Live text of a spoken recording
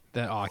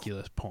That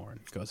Oculus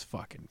porn goes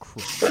fucking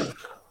crazy.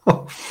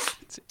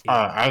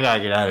 I gotta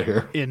get out of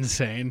here.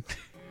 Insane.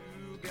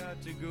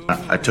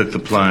 I took the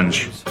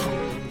plunge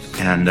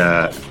and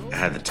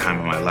had the time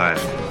of my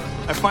life.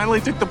 I finally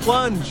took the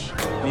plunge.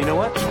 And you know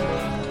what?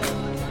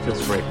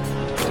 Feels great.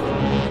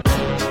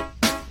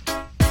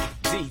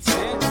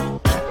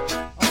 Oh,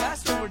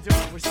 that's what we're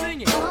doing. We're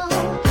singing.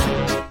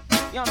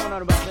 Y'all know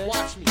nothing about that.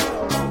 Watch me.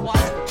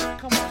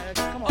 Come on, Ed.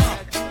 Come on,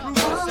 Ed. Prove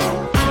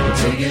yourself.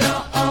 Take it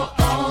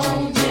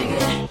on, take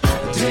it.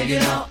 Take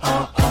it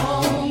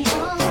on,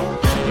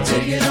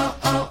 take it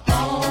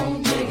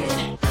on, take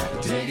it.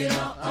 Take it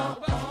on.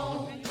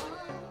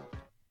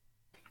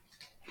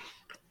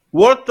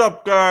 What's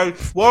up,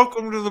 guys?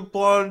 Welcome to the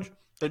plunge.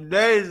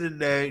 Today is the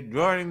day.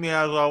 Joining me,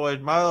 as always,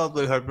 my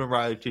lovely husband,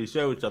 Riley T.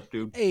 Say what's up,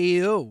 dude. Hey,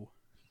 yo.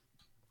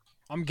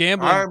 I'm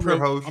gambling. I'm your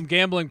host. I'm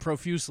gambling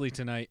profusely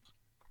tonight,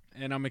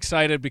 and I'm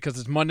excited because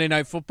it's Monday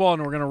Night Football,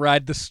 and we're gonna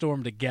ride the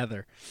storm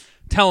together.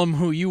 Tell them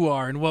who you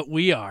are and what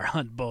we are,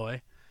 Hunt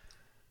Boy.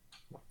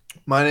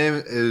 My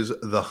name is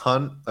The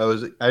Hunt.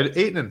 I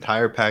ate an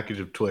entire package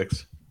of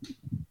Twix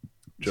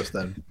just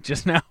then.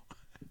 Just now,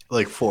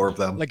 Like 4 of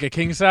them. like a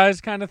king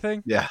size kind of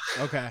thing. Yeah.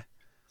 Okay.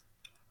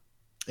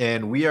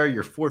 And we are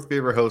your 4th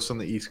favorite hosts on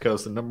the East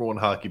Coast, the number 1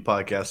 hockey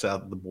podcast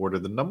south of the border,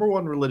 the number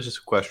 1 religious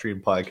equestrian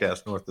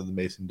podcast north of the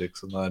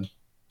Mason-Dixon line,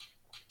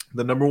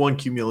 the number 1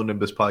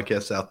 cumulonimbus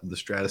podcast south of the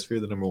stratosphere,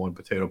 the number 1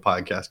 potato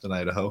podcast in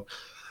Idaho,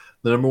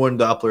 the number 1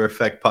 Doppler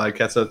effect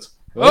podcast that's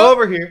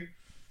over here,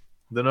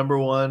 the number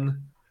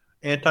 1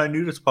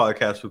 anti-nudist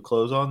podcast with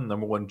clothes on, the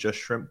number 1 just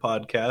shrimp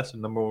podcast,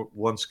 and number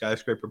 1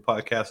 skyscraper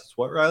podcast. It's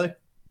what, Riley?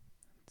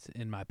 It's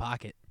in my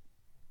pocket.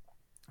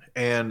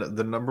 And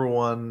the number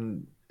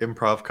 1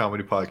 improv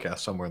comedy podcast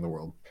somewhere in the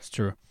world. It's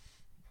true.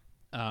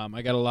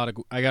 I got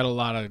a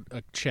lot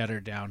of cheddar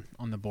down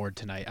on the board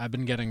tonight. I've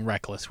been getting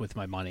reckless with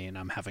my money, and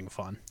I'm having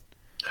fun.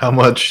 How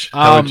much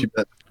you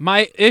bet?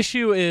 My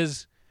issue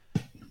is,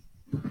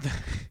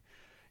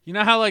 you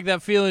know how like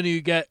that feeling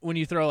you get when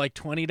you throw like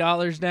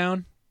 $20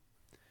 down?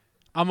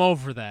 I'm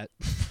over that.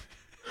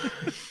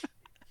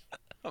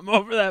 I'm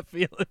over that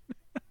feeling.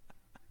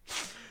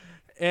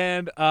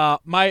 And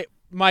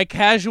my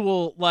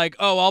casual, like,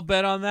 oh, I'll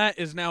bet on that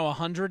is now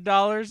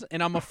 $100,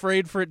 and I'm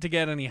afraid for it to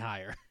get any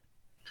higher.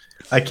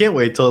 I can't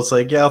wait till it's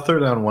like, yeah, I'll throw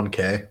down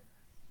 1K.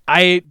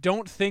 I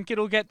don't think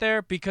it'll get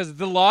there because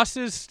the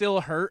losses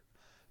still hurt.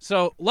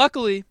 So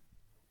luckily,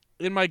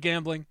 in my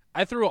gambling,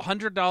 I threw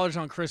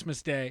 $100 on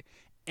Christmas Day,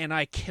 and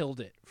I killed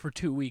it for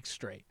 2 weeks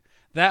straight.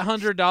 That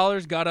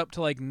 $100 got up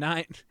to like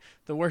 9.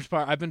 The worst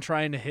part, I've been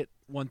trying to hit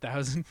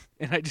 1,000,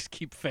 and I just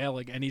keep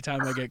failing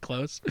anytime I get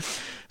close.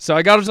 So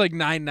I got up to like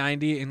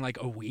 990 in like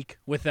a week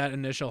with that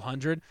initial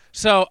 100.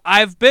 So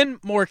I've been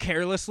more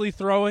carelessly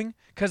throwing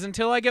because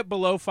until I get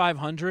below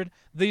 500,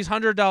 these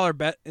 $100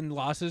 bet and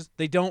losses,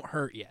 they don't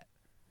hurt yet.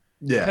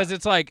 Yeah. Because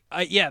it's like,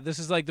 this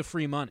is like the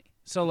free money.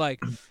 So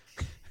like,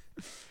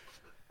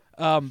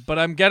 but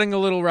I'm getting a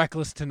little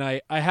reckless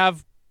tonight. I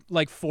have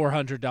like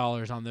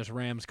 $400 on this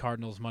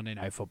Rams-Cardinals Monday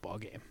Night Football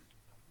game.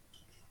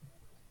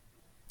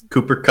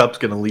 Cooper Kupp's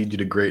going to lead you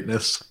to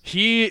greatness.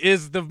 He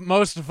is the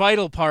most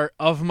vital part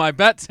of my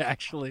bets,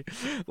 actually.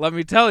 Let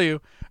me tell you.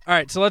 All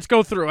right, so let's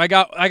go through. I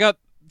got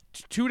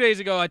 2 days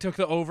ago, I took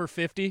the over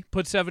 50,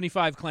 put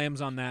 75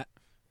 clams on that.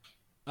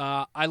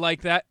 I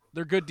like that.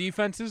 They're good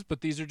defenses,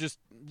 but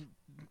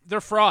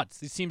they're frauds.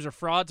 These teams are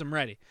frauds. I'm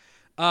ready.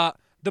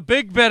 The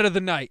big bet of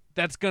the night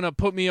that's going to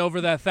put me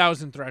over that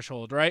 1,000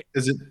 threshold, right?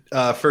 Is it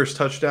first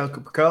touchdown,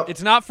 Cooper Kupp?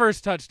 It's not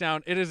first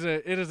touchdown. It is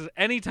an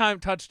anytime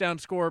touchdown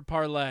score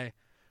parlay.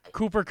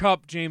 Cooper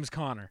Kupp, James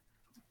Conner.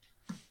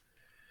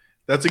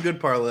 That's a good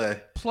parlay.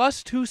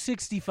 Plus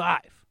 265.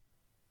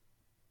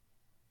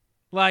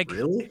 Like,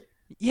 really?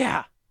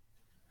 Yeah.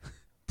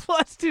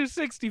 Plus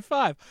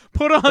 265.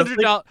 Put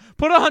 $100.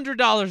 Put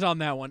 $100 on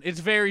that one.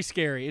 It's very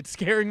scary. It's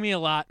scaring me a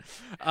lot,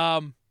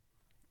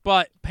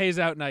 but pays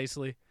out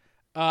nicely.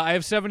 I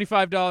have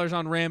 $75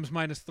 on Rams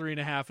minus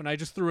 3.5, and I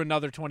just threw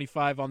another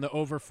 25 on the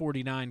over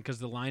 49 because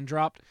the line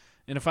dropped.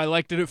 And if I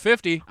liked it at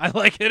 50, I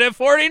like it at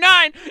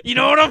 49. You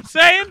know what I'm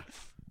saying?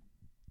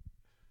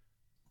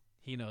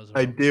 He knows.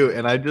 I do,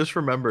 and I just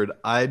remembered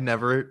I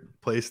never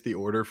placed the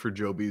order for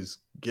Joby's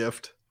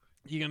gift.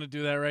 You gonna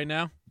do that right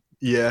now?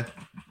 Yeah.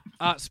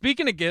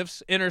 Speaking of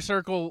gifts, Inner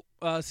Circle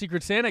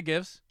Secret Santa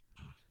gifts.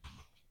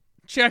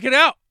 Check it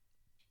out.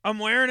 I'm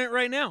wearing it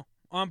right now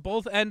on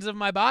both ends of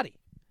my body.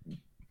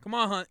 Come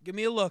on, Hunt. Give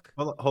me a look.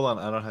 Hold on.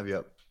 I don't have you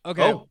up.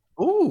 Okay.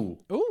 Oh.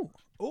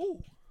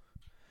 Ooh.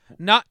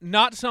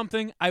 Not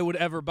something I would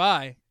ever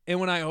buy. And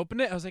when I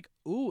opened it, I was like,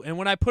 ooh. And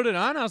when I put it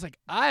on, I was like,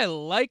 I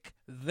like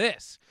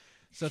this.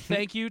 So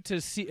thank you to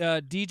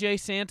DJ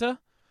Santa.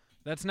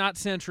 That's not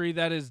Sentry.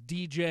 That is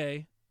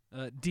DJ,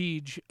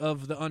 Deej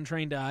of the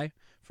Untrained Eye,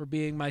 for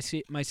being my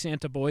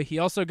Santa boy. He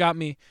also got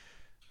me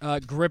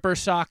Gripper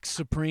Socks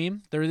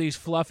Supreme. They're these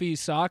fluffy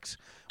socks,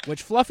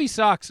 which fluffy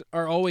socks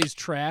are always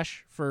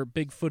trash for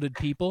big-footed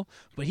people.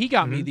 But he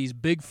got me these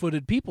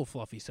big-footed people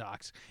fluffy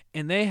socks.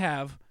 And they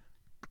have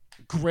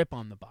grip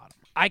on the bottom.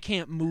 I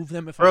can't move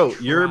them if I Bro,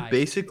 try. you're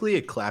basically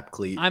a clap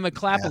cleat. I'm a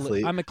clap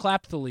athlete. I'm a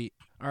clapthalete,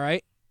 all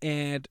right?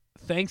 And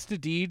thanks to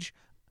Deej,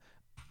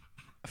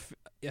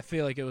 I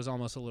feel like it was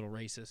almost a little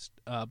racist,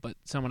 but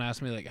someone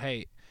asked me, like,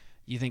 hey,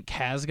 you think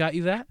Kaz got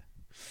you that?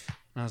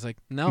 And I was like,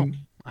 no,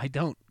 I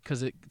don't,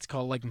 because it's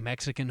called, like,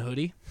 Mexican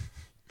hoodie.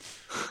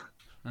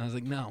 And I was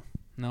like, no,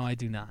 I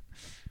do not.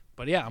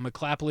 But, yeah, I'm a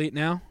clapathlete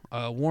now,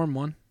 a warm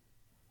one.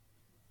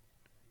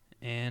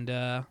 And,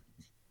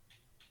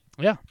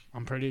 yeah,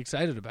 I'm pretty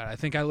excited about it. I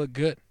think I look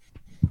good.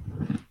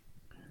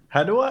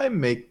 How do I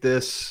make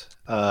this?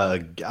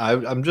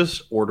 I'm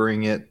just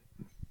ordering it.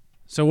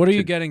 So what are you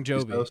to getting, East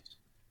Joby? Coast.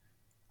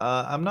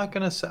 I'm not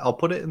going to say. I'll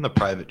put it in the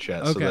private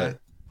chat. Okay. So that,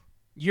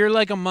 You're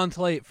like a month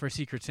late for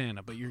Secret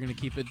Santa, but you're going to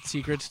keep it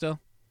secret still?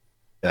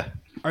 yeah.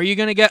 Are you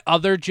going to get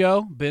other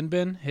Joe,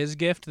 Bin, his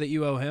gift that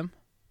you owe him?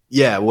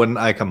 Yeah, when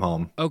I come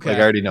home. Okay. Like,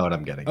 I already know what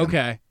I'm getting.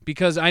 Okay,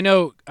 because I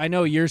know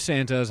your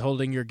Santa is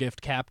holding your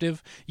gift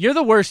captive. You're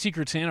the worst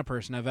Secret Santa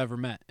person I've ever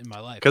met in my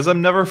life. Because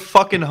I'm never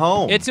fucking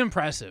home. It's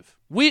impressive.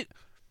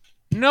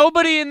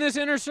 Nobody in this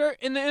inner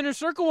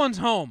circle one's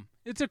home.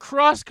 It's a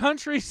cross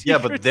country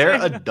Secret but they're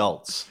Santa.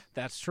 adults.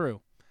 That's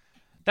true.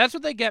 That's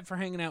what they get for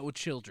hanging out with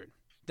children.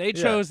 They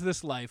chose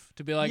this life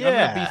to be like, I'm going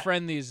Yeah. to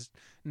befriend these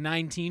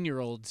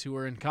 19-year-olds who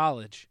are in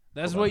college.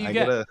 That's Hold what on, you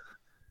get.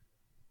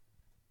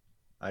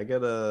 I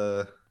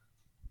gotta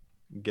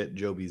get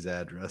Joby's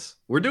address.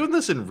 We're doing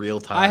this in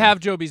real time. I have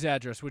Joby's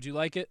address. Would you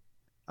like it?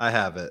 I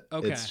have it.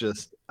 Okay. It's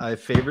just I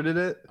favorited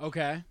it.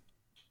 Okay.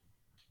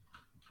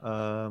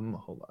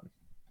 Hold on.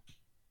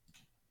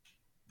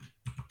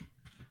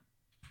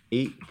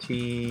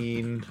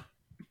 18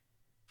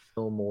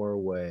 Fillmore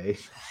Way.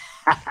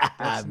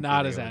 That's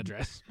not his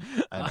address.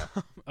 I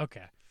know.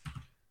 Okay.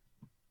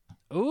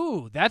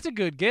 Ooh, that's a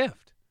good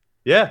gift.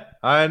 Yeah,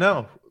 I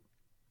know.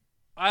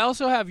 I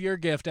also have your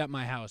gift at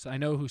my house. I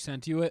know who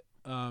sent you it,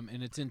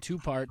 and it's in 2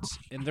 parts,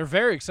 and they're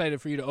very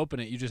excited for you to open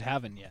it. You just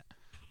haven't yet.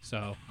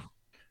 So,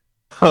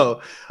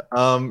 Oh,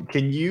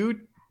 can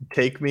you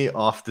take me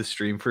off the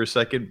stream for a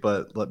second,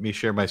 but let me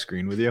share my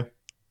screen with you?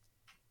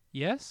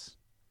 yes?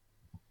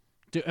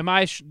 Am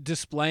I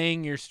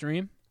displaying your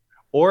stream?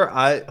 Or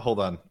hold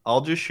on.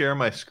 I'll just share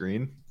my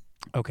screen.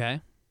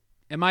 Okay.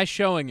 Am I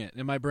showing it?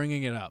 Am I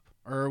bringing it up?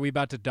 Or are we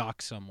about to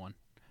dox someone?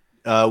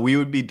 We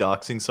would be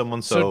doxing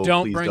someone, so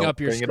don't please bring up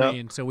your bring it up.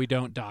 screen so we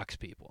don't dox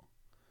people.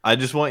 I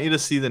just want you to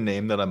see the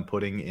name that I'm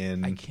putting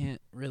in. I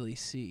can't really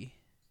see.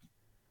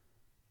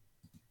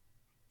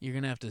 You're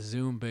going to have to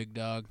zoom, big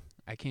dog.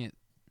 I can't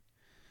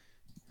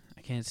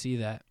see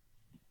that.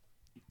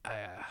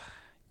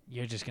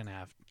 You're just going to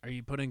have... Are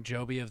you putting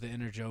Joby of the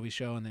Inner Joby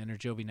Show on the Inner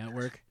Joby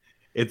Network?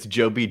 It's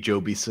Joby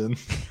Jobyson.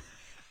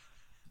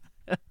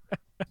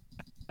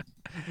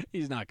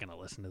 He's not going to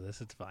listen to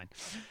this. It's fine.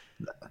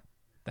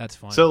 That's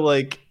fine. So,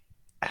 like,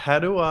 how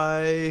do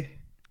I...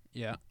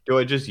 yeah. Do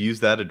I just use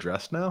that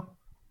address now?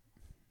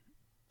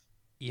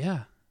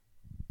 Yeah.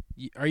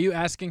 Are you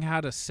asking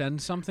how to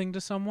send something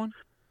to someone?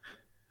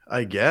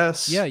 I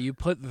guess. Yeah, you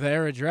put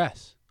their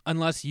address.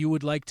 Unless you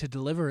would like to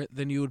deliver it,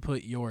 then you would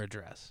put your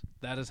address.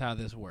 That is how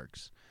this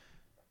works.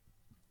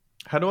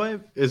 How do I...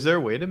 Is there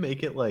a way to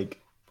make it, like,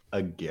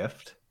 a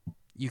gift?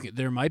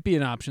 There might be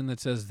an option that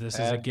says this is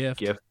a Add gift.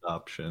 Gift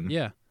option.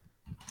 Yeah.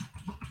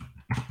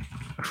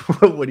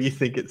 What do you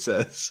think it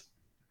says?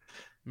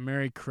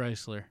 Mary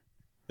Chrysler.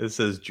 It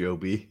says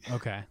Joby.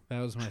 Okay, that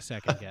was my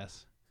second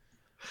guess.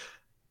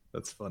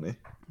 That's funny.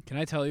 Can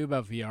I tell you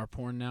about VR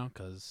porn now?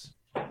 Because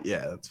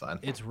Yeah, that's fine.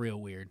 it's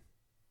real weird.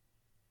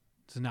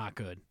 It's not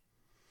good.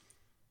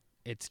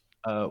 It's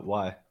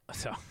Why?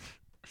 so.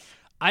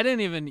 I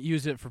didn't even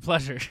use it for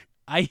pleasure.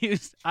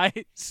 I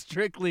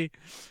strictly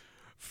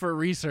for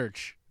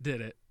research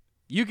did it.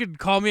 You could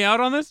call me out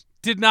on this.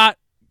 Did not.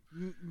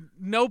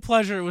 No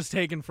pleasure was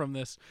taken from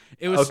this.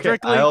 It was Okay,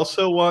 strictly. I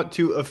also want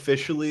to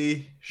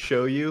officially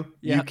show you.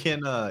 Yeah.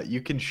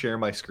 You can share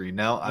my screen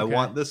now. I Okay.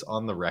 want this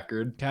on the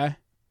record. Okay.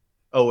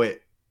 Oh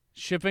wait,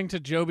 Shipping to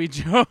Joby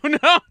Joe.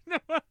 No.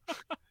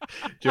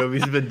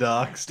 Joby's been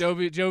doxxed.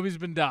 Joby's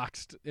been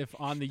doxxed if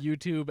on the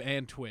YouTube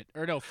and Twitch.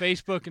 Or no,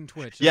 Facebook and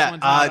Twitch. This Yeah,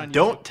 one's not on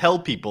don't tell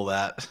people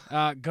that.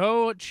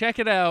 Go check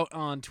it out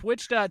on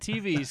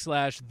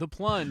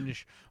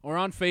twitch.tv/theplunge or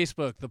on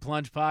Facebook, The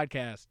Plunge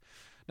Podcast.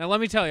 Now,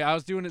 let me tell you, I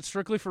was doing it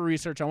strictly for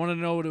research. I want to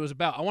know what it was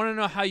about. I want to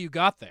know how you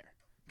got there.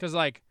 Because,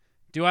 like,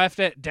 do I have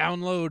to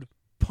download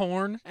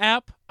porn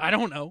app? I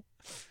don't know.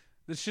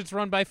 This shit's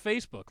run by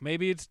Facebook.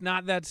 Maybe it's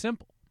not that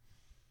simple.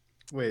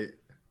 Wait,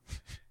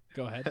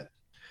 Go ahead.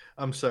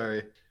 I'm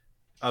sorry.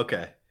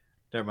 Okay,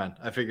 never mind.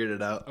 I figured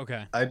it out.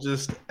 Okay. I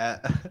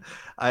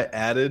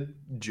added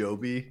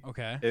Joby.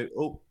 Okay.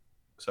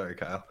 Sorry,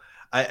 Kyle.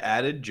 I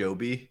added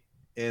Joby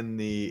in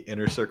the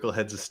Inner Circle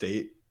Heads of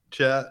State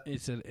chat.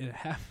 It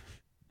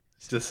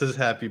Just says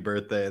happy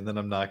birthday, and then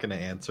I'm not going to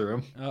answer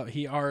him. Oh,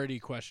 he already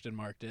question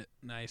marked it.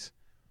 Nice.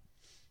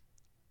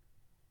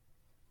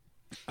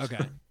 Okay.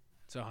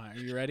 So, are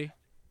you ready?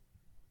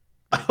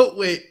 Oh,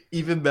 wait,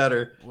 even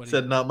better. What do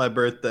Said not my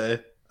birthday.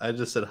 I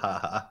just said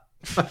haha.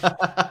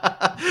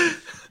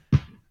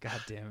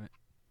 God damn it.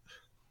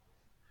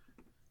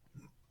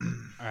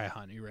 All right,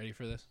 hon, you ready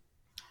for this?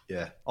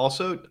 Yeah.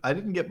 Also, I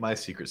didn't get my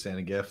Secret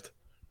Santa gift.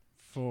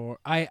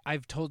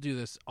 I've told you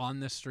this on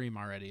this stream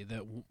already.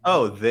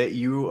 That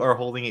you are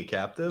holding it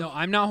captive? No,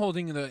 I'm not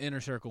holding the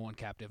Inner Circle one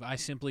captive. I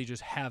simply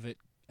just have it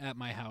at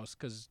my house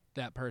because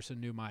that person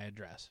knew my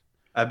address.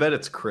 I bet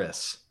it's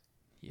Chris.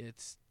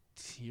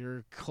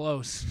 You're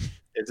close.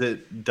 Is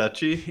it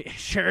Dutchy? It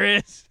sure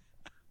is.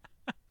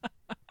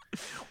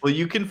 Well,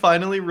 you can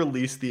finally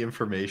release the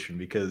information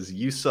because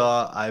you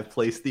saw I've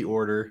placed the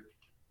order.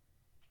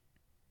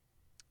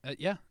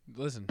 Yeah,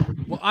 listen.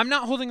 Well, I'm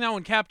not holding that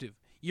one captive.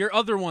 Your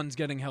other one's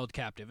getting held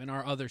captive in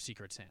our other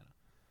Secret Santa.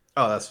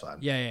 Oh, that's fine.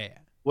 Yeah.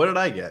 What did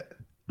I get?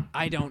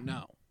 I don't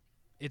know.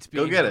 It's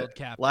being Go get held it.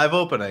 captive. Live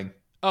opening.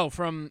 Oh,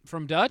 from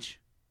Dutch?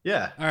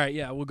 Yeah. All right,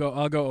 yeah, I'll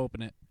go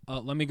open it.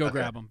 Let me go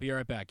grab them. Be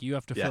right back. You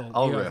have to fill.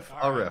 I'll riff.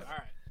 All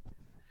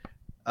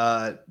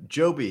right.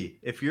 Joby,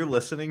 if you're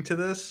listening to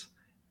this,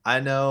 I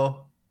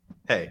know,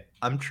 hey,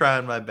 I'm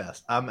trying my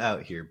best. I'm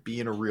out here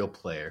being a real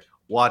player,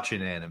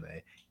 watching anime,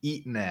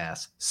 eating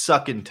ass,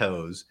 sucking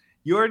toes.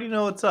 You already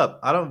know what's up.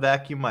 I don't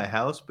vacuum my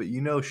house, but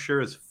you know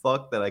sure as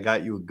fuck that I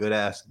got you a good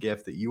ass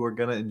gift that you are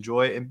going to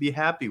enjoy and be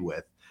happy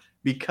with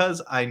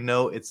because I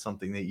know it's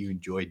something that you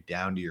enjoy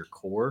down to your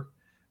core.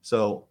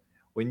 So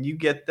when you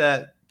get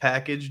that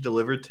package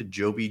delivered to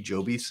Joby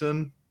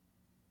Jobison,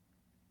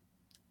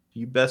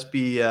 you best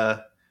be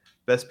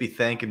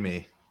thanking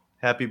me.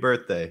 Happy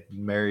birthday.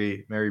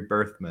 Merry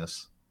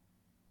birthmas.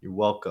 You're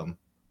welcome.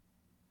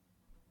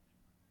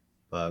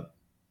 But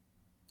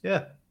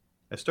yeah,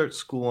 I start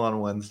school on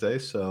Wednesday,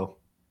 so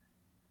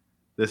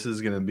this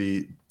is going to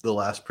be the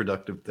last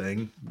productive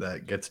thing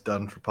that gets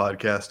done for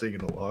podcasting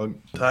in a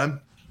long time.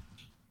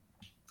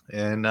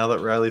 And now that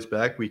Riley's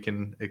back, we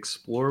can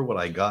explore what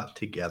I got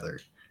together.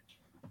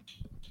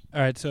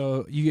 All right,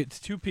 so you get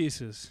 2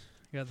 pieces.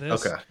 You got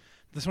this. Okay.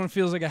 This one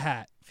feels like a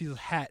hat. Feels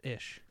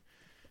hat-ish.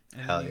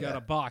 And Hell then you got yeah.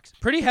 a box.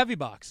 Pretty heavy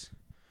box.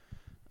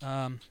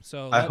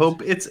 So I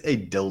hope it's a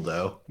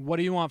dildo. What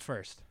do you want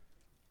first?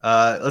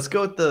 Let's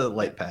go with the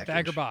light package.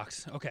 Bag or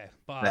box? Okay.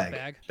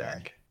 Bag.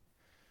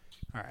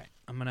 All right.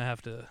 I'm going to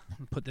have to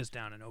put this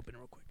down and open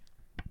real quick.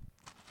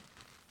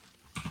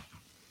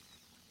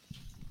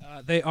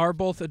 They are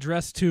both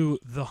addressed to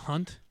The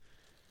Hunt.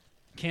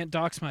 Can't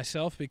dox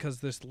myself because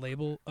this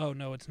label... Oh,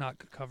 no, it's not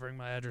covering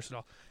my address at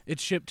all.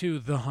 It's shipped to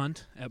The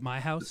Hunt at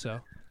my house, so...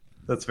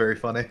 That's very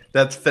funny.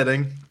 That's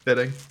fitting.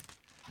 I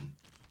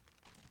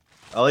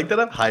like that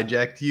I've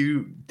hijacked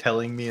you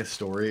telling me a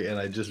story and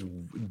I just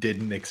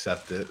didn't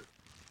accept it.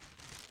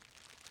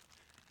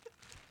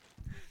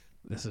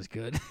 This is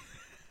good.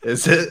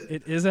 Is it?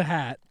 It is a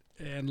hat,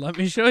 and let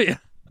me show you.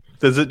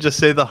 Does it just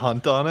say The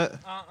Hunt on it?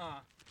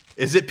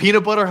 Is it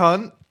Peanut Butter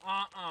Hunt?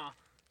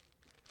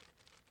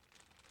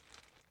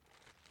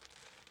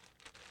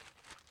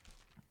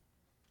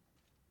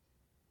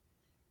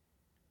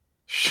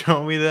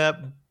 Show me that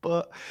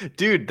butt.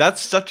 Dude,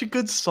 that's such a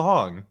good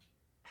song.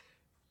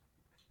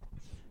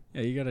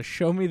 Yeah, you gotta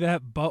show me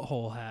that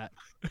butthole hat.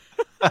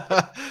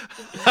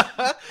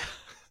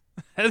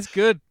 That's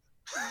good.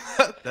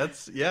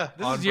 That's, This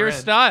on is your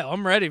brand. style.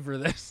 I'm ready for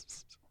this.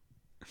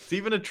 It's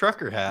even a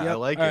trucker hat. I Yep.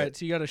 like All it. right,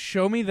 so you gotta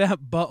show me that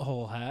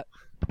butthole hat.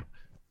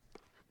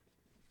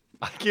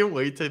 I can't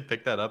wait to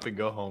pick that up and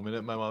go home in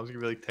it. My mom's gonna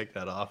be like, take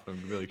that off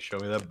and be like, show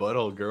me that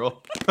butthole,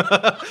 girl.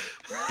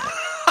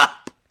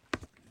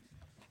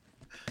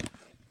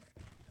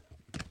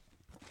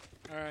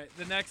 All right,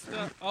 the next.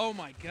 Oh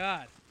my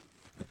God,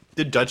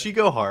 Did Dutchy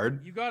go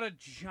hard? you got a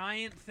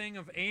giant thing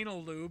of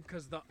anal lube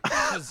because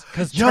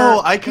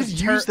Yo, I could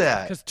use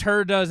that. because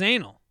Tur does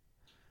anal.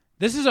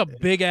 This is a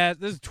big ass.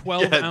 This is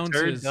 12 Yeah,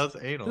 ounces. Turd does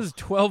anal. This is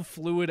 12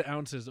 fluid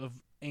ounces of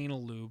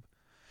anal lube.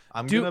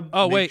 I'm do- gonna.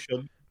 oh, make wait.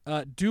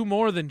 sure- Do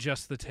more than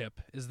just the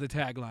tip is the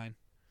tagline.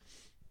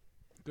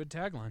 Good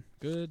tagline.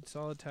 Good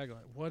solid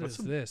tagline. What's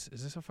Is this?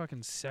 Is this a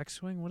fucking sex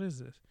swing? What is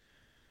this?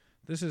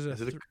 This is a.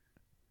 Is it a-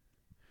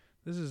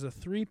 This is a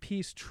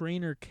 3-piece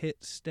trainer kit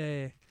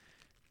stay.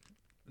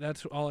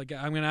 That's all I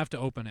got. I'm gonna have to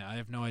open it. I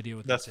have no idea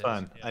what That's this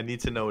fine. is. I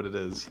need to know what it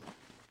is.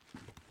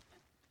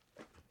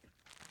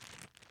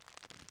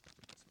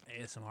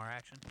 ASMR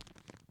action.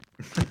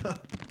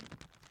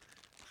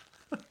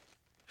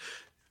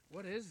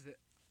 What is it?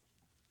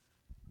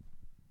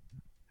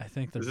 I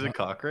think they're. Is it a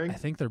cock ring? I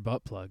think they're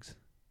butt plugs.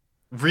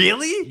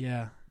 Really?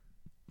 Yeah.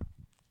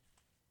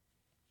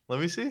 Let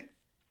me see.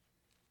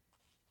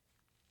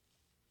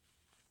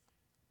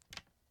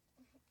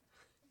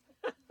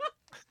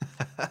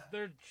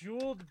 They're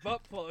jeweled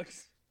butt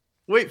plugs.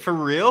 Wait, for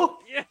real?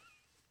 Yeah.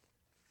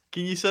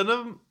 Can you send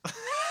them?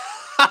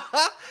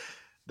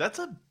 That's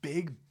a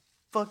big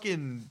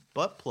fucking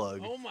butt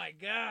plug. Oh my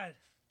God.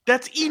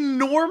 That's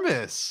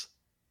enormous.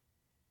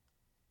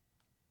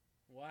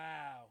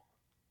 Wow.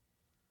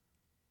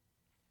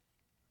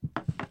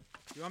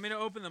 You want me to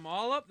open them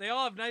all up? They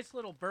all have nice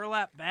little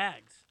burlap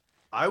bags.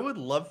 I would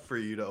love for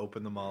you to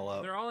open them all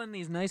up. They're all in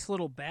these nice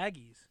little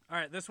baggies. All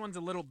right, this one's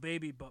a little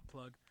baby butt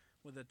plug.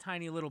 with a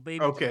tiny little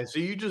baby. Okay, tool. so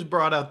you just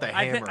brought out the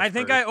hammer. I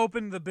think first. I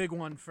opened the big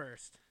one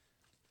first.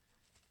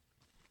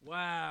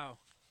 Wow.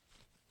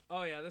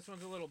 Oh yeah, this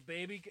one's a little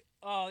baby.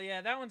 Oh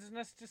yeah, that one's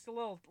just a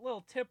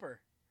little tipper.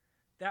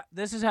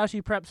 This is how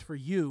she preps for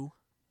you.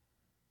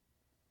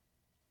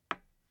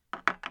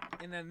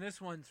 And then this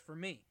one's for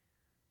me.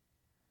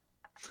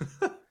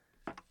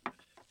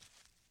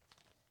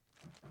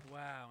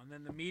 Wow, and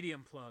then the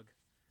medium plug.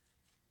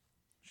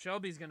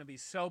 Shelby's going to be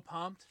so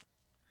pumped.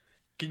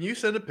 Can you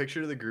send a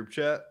picture to the group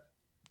chat?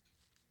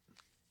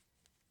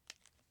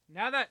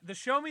 Now that the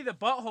show me the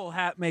butthole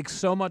hat makes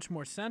so much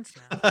more sense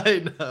now.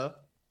 I know.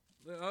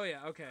 Oh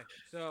yeah, okay.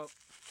 So,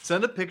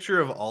 Send a picture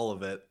of all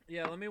of it.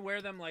 yeah, let me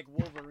wear them like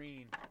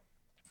Wolverine.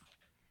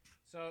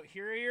 So,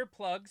 here are your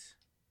plugs.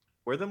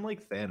 Wear them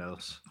like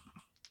Thanos.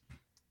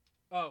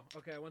 Oh,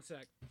 okay, one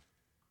sec.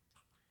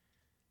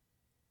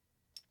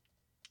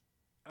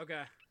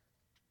 Okay.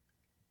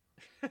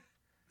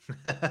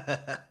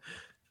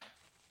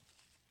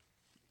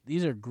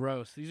 These are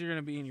gross. These are going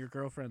to be in your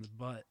girlfriend's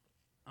butt.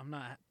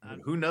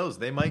 Who knows?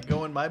 They might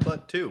go in my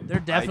butt too. They're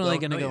definitely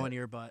going to go in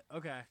your butt.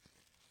 Okay.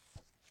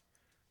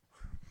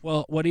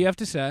 Well, what do you have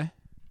to say?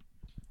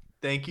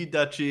 Thank you,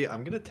 Dutchie.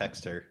 I'm going to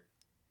text her.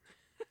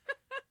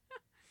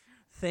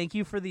 Thank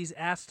you for these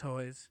ass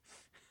toys.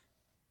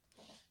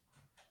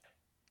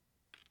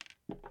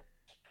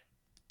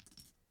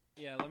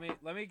 Yeah,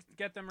 let me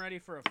get them ready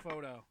for a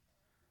photo.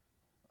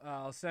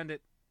 I'll send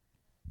it.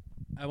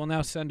 I will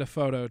now send a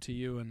photo to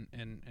you and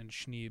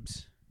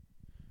Schneebs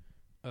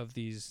of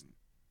these.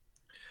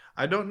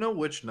 I don't know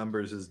which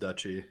numbers is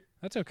Dutchie.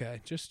 That's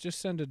okay.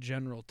 Just send a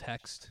general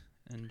text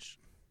and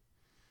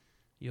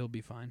you'll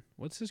be fine.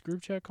 What's this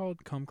group chat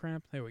called? Cum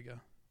Cramp? There we go.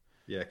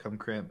 Yeah, Cum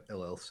Cramp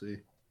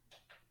LLC.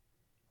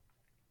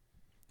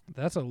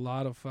 That's a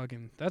lot of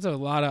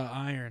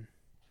iron.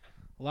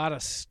 A lot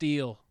of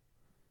steel.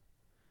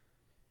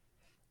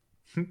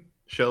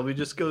 Shelby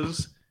just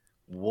goes,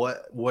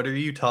 What are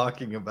you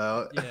talking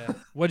about? Yeah.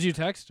 What'd you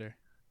text her?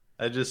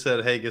 I just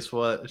said, hey, guess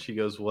what? She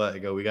goes, what? I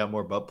go, we got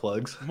more butt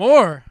plugs.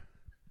 More?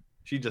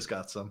 She just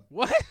got some.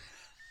 What?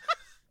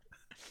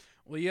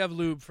 Well, you have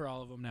lube for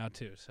all of them now,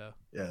 too, so.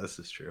 Yeah, this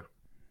is true.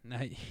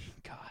 Now,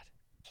 God.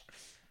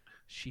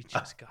 She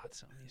just got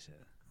some, he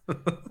said.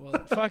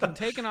 Well, fucking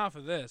taking off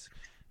of this.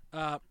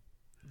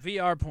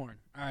 VR porn.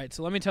 All right,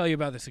 so let me tell you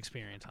about this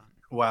experience, hon.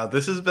 Wow,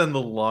 this has been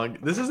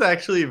this is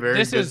actually a very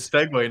good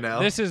segue now.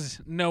 This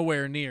is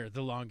nowhere near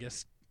the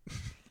longest,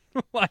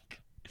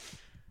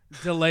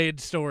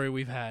 delayed story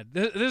we've had.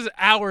 This is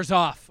hours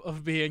off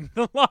of being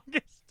the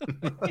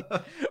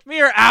longest.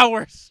 Mere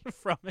hours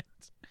from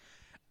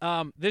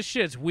it. This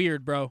shit's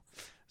weird, bro.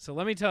 So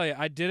let me tell you,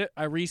 I did it.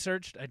 I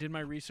did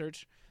my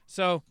research.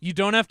 So you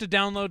don't have to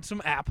download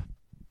some app.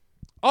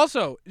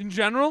 Also, in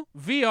general,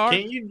 VR.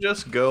 Can't you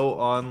just go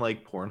on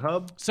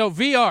Pornhub? So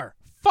VR,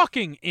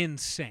 fucking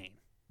insane.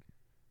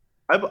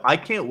 I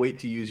can't wait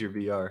to use your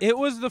VR. It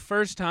was the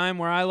first time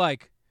where I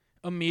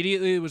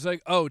immediately was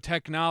like, oh,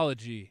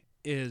 technology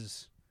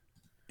is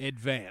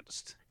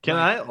advanced. Can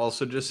I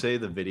also just say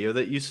the video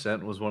that you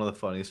sent was one of the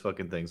funniest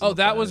fucking things? Oh,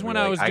 that was when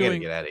I was doing. I gotta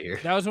get out of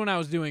here. That was when I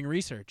was doing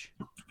research.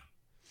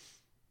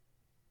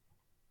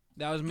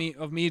 That was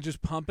me just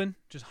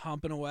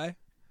humping away.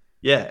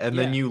 Yeah, and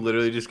then you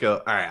literally just go,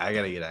 all right, I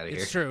gotta get out of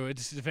here. It's true.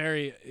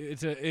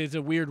 It's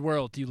a weird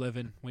world you live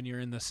in when you're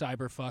in the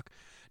cyber fuck.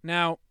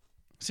 Now,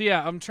 so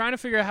yeah, I'm trying to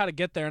figure out how to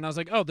get there, and I was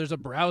like, oh, there's a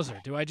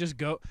browser. Do I just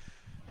go?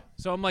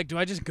 So I'm like, do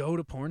I just go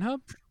to Pornhub?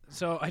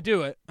 So I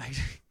do it. I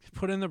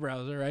put in the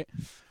browser, right?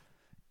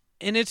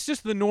 And it's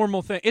just the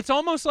normal thing. It's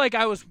almost like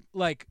I was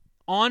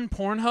on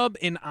Pornhub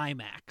in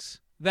IMAX.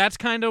 That's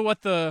kind of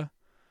what the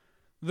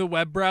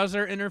web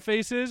browser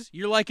interface is.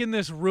 You're in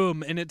this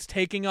room, and it's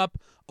taking up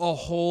a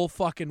whole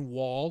fucking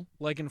wall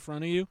in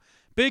front of you.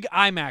 Big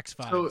IMAX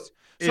vibes.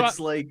 So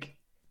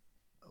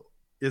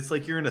it's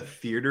like you're in a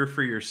theater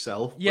for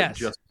yourself, yes. But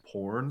just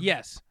porn?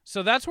 Yes.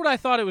 So that's what I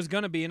thought it was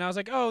going to be. And I was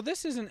like, oh,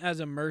 this isn't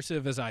as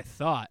immersive as I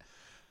thought.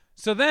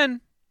 So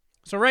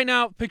right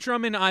now, picture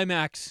I'm in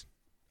IMAX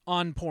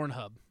on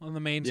Pornhub on the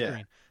main screen.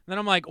 And then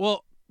I'm like,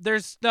 well,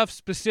 there's stuff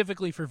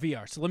specifically for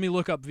VR. So let me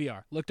look up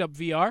VR. Looked up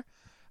VR.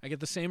 I get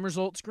the same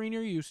result screen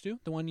you're used to,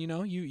 the one you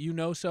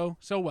know so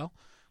well.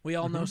 We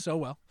all know so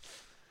well.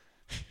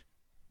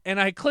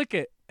 And I click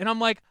it, and I'm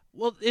like,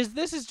 well,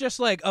 this is just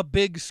a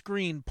big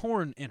screen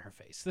porn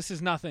interface. This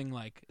is nothing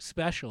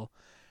special.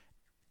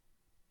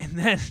 And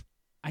then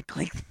I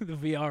click the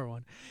VR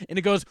one, and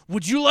it goes,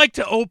 would you like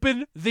to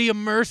open the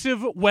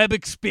immersive web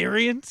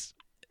experience?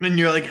 And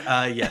you're like,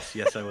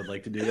 yes, I would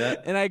like to do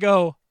that. And I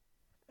go,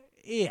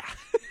 yeah.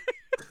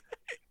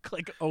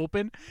 Click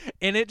open,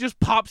 and it just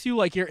pops you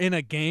like you're in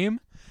a game.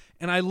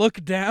 And I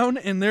look down,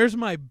 and there's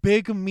my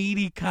big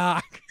meaty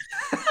cock.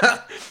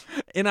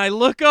 And I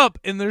look up,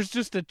 and there's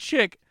just a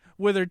chick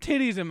with her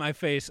titties in my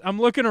face. I'm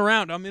looking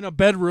around. I'm in a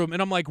bedroom,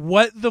 and I'm like,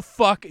 what the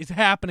fuck is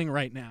happening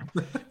right now?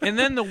 And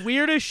then the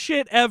weirdest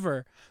shit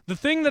ever, the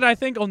thing that I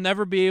think I'll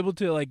never be able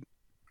to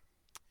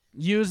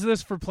use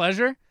this for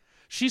pleasure,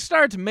 she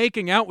starts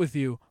making out with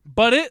you,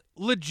 but it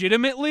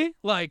legitimately,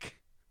 like,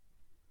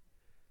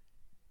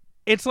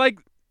 it's like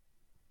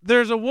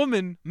there's a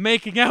woman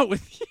making out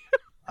with you.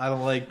 I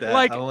don't like that.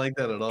 Like, I don't like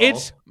that at all.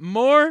 It's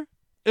more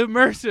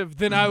immersive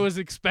than I was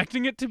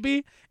expecting it to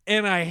be,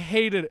 and I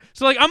hated it.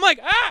 So, like, I'm like,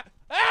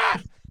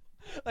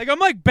 like, I'm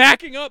like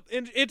backing up,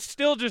 and it's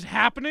still just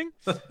happening.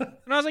 And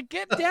I was like,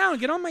 get down,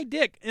 get on my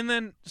dick. And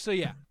then, so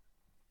yeah.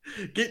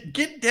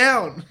 Get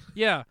down.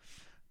 Yeah.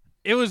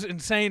 It was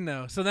insane,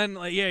 though. So then,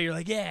 like, yeah, you're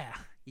like, yeah,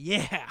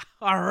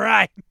 all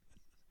right.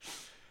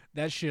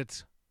 That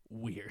shit's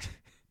weird.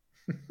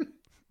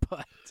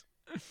 But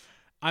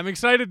I'm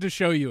excited to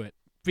show you it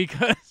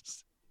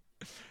because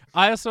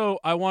I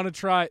want to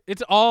try.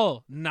 It's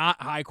all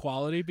not high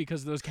quality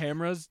because those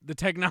cameras, the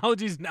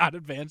technology's not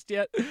advanced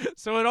yet.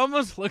 So it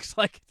almost looks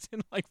like it's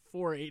in like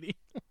 480.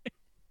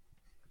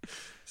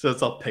 So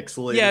it's all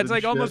pixelated. Yeah, it's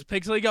like and shit. almost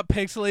pixelated. You got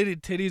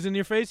pixelated titties in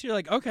your face. You're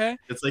like, okay.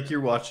 It's like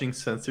you're watching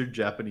censored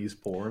Japanese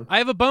porn I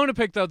have a bone to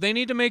pick, though. They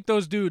need to make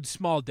those dudes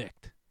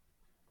small-dicked.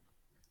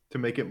 to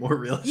make it more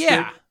realistic.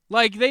 Yeah.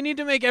 Like, they need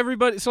to make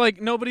everybody, so,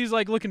 like, nobody's,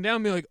 like, looking down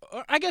and be like,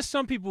 I guess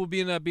some people will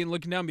be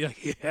looking down and be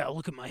like, yeah,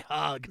 look at my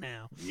hog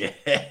now.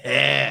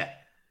 Yeah.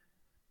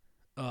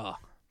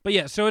 But,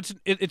 yeah, so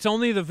it's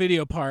only the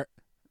video part.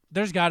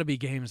 There's got to be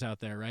games out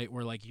there, right,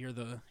 where, like, you're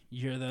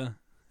the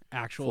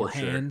actual For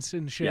sure. hands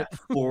and shit. Yeah,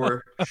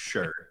 for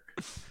sure.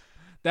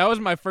 That was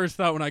my first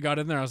thought when I got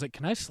in there. I was like,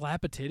 can I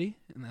slap a titty?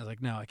 And I was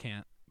like, no, I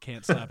can't.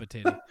 Can't slap a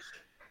titty.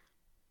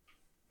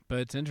 But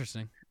it's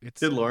interesting.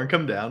 Did Lauren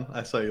come down?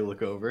 I saw you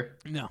look over.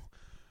 No.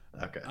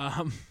 Okay.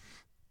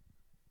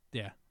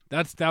 Yeah.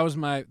 That's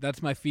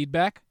my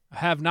feedback. I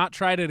have not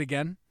tried it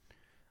again.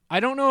 I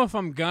don't know if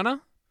I'm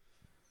gonna.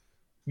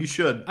 You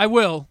should. I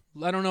will.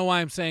 I don't know why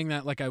I'm saying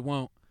that like I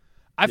won't.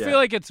 I feel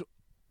like it's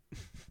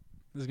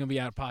this is gonna be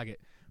out of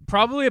pocket.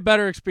 Probably a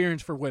better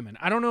experience for women.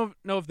 I don't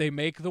know if they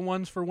make the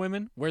ones for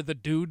women where the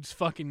dude's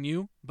fucking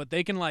you, but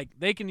they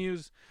can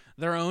use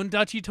their own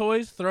Dutchy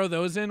toys, throw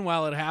those in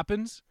while it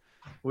happens.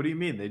 What do you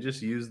mean? They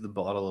just use the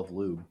bottle of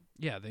lube.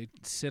 Yeah, they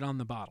sit on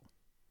the bottle.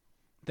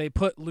 They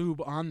put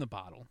lube on the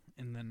bottle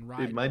and then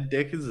ride. Dude, my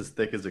dick is as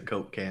thick as a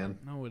Coke can.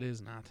 No, it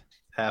is not.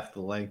 Half the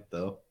length,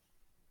 though.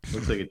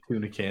 Looks like a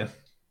tuna can.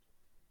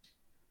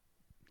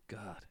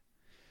 God.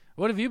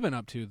 What have you been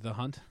up to, the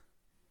hunt?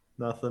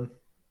 Nothing.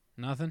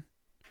 Nothing?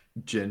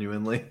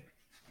 Genuinely.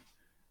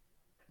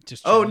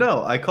 Just Oh, chilling?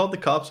 no. I called the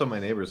cops on my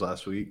neighbors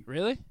last week.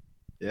 Really?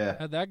 Yeah.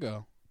 How'd that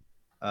go?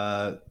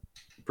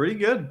 Pretty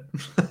good.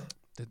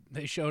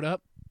 They showed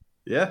up?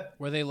 Yeah.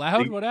 Were they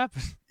loud? What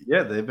happened?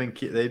 Yeah, they've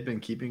been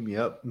keeping me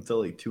up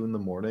until like 2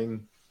 a.m. What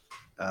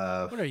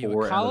are you,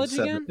 4 at out of college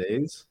 7 again?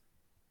 days.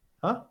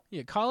 Huh?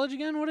 You at college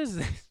again? What is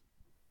this?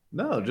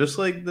 No, just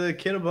like the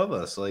kid above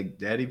us. Like,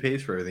 daddy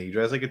pays for everything. He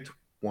drives like a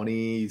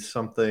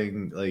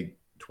 20-something, like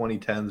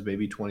 2010s,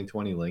 maybe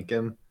 2020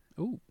 Lincoln.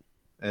 Ooh.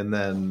 And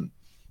then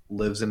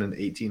lives in an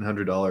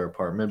 $1,800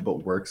 apartment,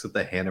 but works at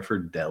the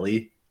Hannaford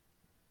Deli.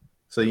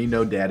 So you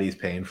know daddy's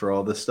paying for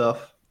all this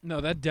stuff. No,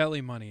 that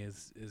deli money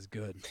is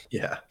good.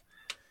 Yeah.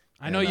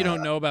 I know And, you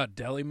don't know about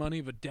deli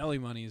money, but deli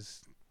money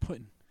is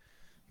putting.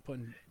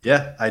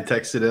 Yeah, I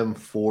texted him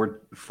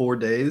for 4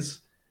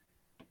 days.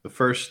 The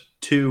first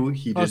 2,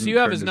 he didn't. Oh, so you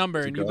have turn his number,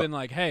 music and you've up. been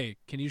like, "Hey,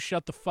 can you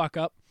shut the fuck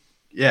up?"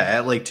 Yeah,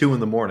 at like 2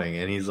 a.m,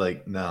 and he's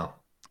like, "No."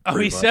 Oh, he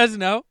Pretty much. says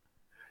no.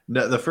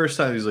 No, the first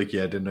time he's like,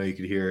 "Yeah, I didn't know you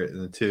could hear it."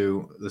 And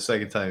the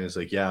second time he's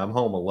like, "Yeah, I'm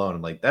home alone."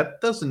 I'm like,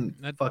 that doesn't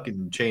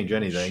fucking change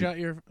anything.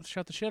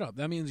 Shut the shit up.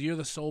 That means you're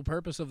the sole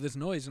purpose of this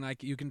noise, and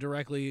you can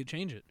directly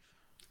change it.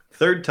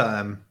 Third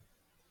time,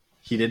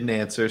 he didn't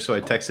answer, so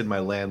I texted my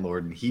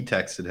landlord, and he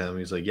texted him.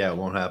 He's like, "Yeah, it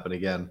won't happen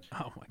again."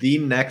 Oh my. The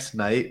next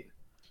night,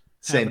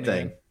 same Happened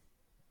thing. again.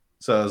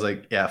 So I was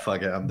like, "Yeah,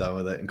 fuck it, I'm done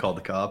with it," and called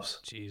the cops.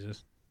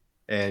 Jesus.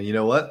 And you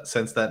know what?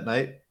 Since that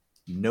night,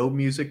 no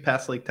music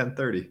past like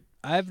 10:30.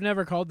 I've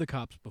never called the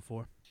cops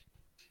before.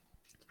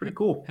 It's pretty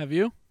cool. Have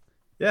you?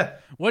 Yeah.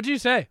 What'd you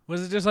say?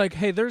 Was it just like,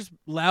 hey, there's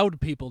loud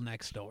people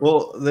next door?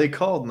 Well, they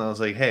called and I was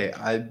like, "Hey,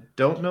 I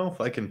don't know if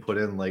I can put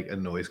in like a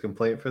noise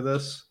complaint for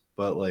this,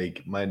 but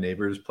like my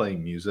neighbor's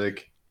playing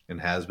music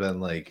and has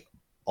been like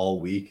all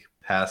week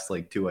past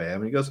like 2 a.m."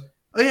 And he goes,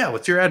 "Oh yeah,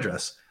 what's your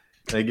address?"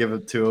 And I give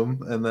it to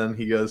him, and then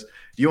he goes,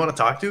 "Do you want to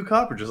talk to a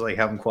cop or just like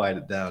have him quiet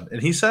it down?" And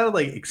he sounded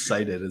like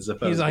excited, as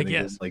if I He's was like, gonna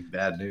give "Yes." him, like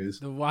bad news.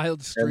 The wild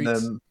And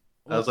streets. then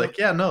I was like,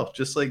 "Yeah, no,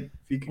 just like if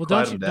you can well,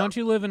 quiet him down." don't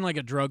you live in like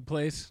a drug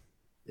place?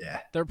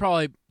 Yeah, That's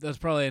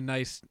probably a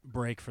nice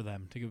break for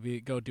them to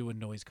go do a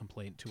noise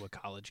complaint to a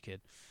college kid.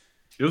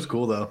 it was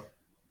cool though.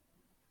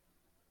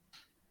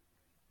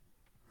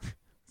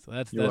 So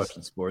that's You're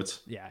watching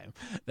sports. yeah,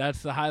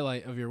 that's the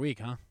highlight of your week,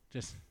 huh?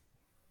 Just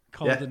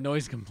call Yeah. the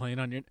noise complaint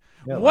on your.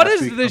 Yeah, What last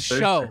is week on this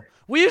show? Thursday.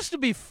 We used to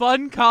be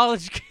fun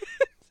college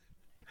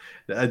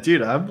kids.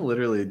 Dude, I'm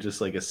literally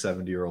just like a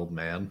 70-year-old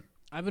man.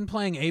 I've been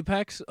playing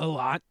Apex a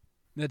lot.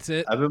 That's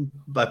it. I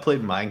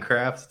played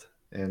Minecraft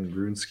and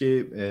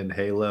RuneScape and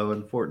Halo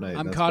and Fortnite.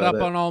 I'm That's caught up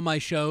about it. on all my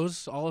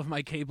shows, all of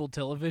my cable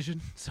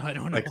television, so I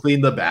don't know. I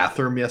cleaned the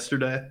bathroom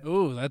yesterday.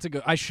 Ooh, that's a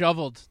good. I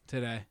shoveled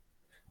today.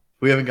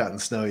 We haven't gotten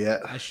snow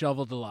yet. I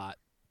shoveled a lot.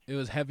 It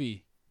was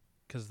heavy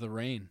because of the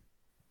rain.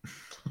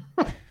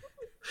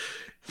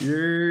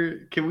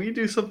 Can we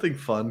do something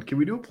fun? Can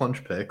we do a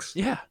plunge picks?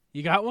 Yeah,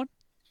 you got one?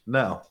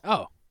 No.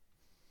 Oh,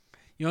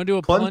 you want to do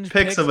a Plunge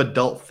picks of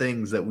adult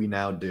things that we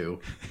now do.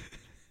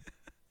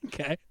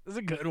 Okay, that's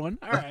a good one.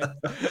 All right.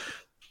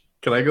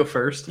 Can I go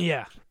first?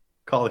 Yeah,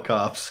 Call the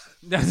cops.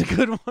 that's a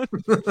good one.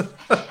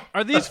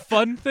 Are these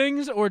fun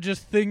things or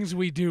just things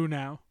we do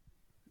now?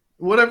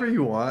 Whatever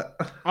you want.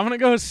 I'm gonna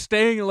go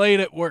staying late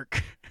at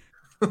work.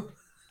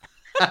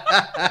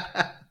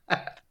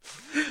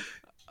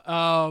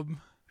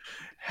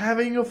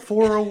 Having a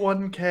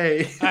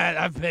 401k.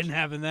 I've been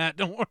having that.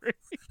 Don't worry.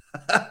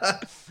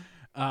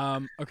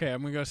 Okay,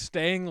 I'm gonna go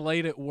staying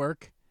late at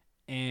work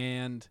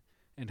and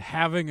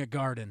having a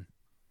garden.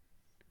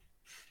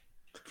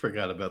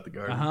 Forgot about the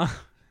garden.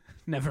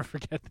 Never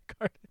forget the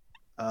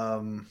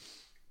garden.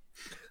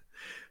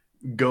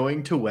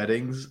 Going to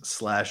weddings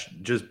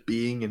 / just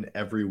being in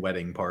every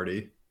wedding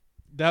party.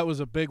 That was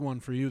a big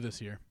one for you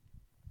this year.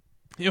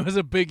 It was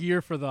a big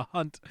year for the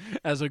hunt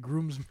as a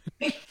groomsman.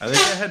 I think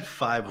I had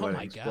 5 Oh my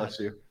weddings. God. Bless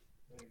you.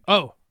 Oh,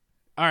 all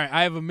right.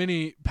 I have a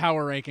mini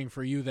power ranking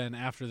for you then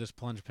after this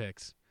plunge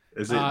picks.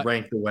 Is it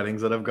rank the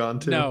weddings that I've gone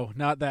to? No,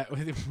 not that.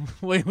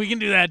 We can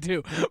do that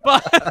too.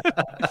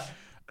 But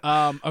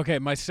okay,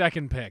 my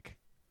second pick.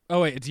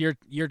 Oh wait, it's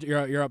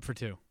you're up for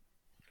 2.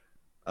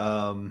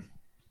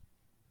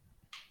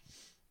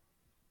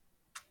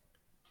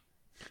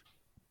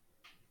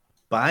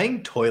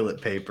 Buying toilet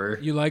paper.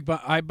 You like?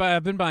 I've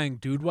been buying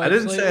dude wipes. I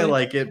didn't lately. say I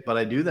like it, but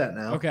I do that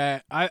now. Okay,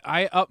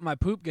 I upped my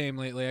poop game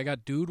lately. I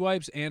got dude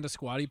wipes and a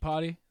squatty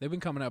potty. They've been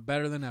coming out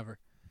better than ever.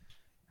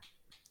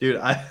 Dude,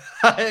 I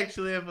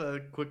actually have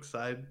a quick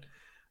side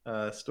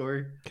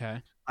story.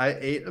 Okay. I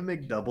ate a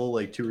McDouble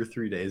like 2 or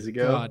 3 days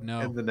ago. God, no.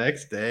 And the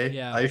next day,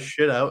 Yeah. I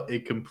shit out a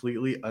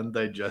completely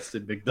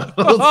undigested McDonald's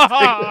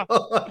pickle.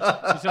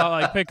 You saw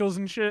like pickles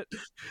and shit.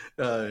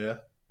 Yeah.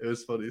 It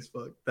was funny as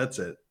fuck. That's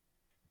it.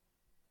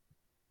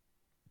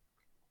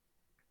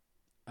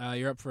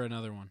 You're up for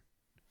another one.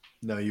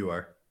 No, you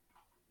are.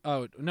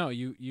 Oh no,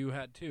 you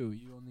had 2.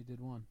 You only did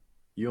 1.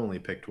 You only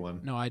picked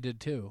one. No, I did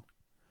 2.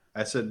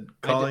 I said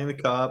calling the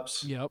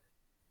cops. Yep.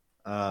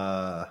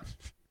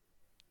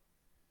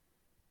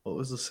 What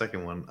was the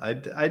second one? I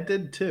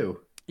did 2.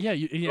 Yeah.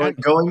 Yeah.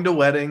 Going to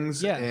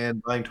weddings Yeah.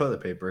 and buying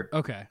toilet paper.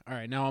 Okay. All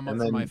right. Now I'm up And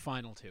for then- my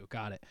final 2.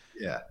 Got it.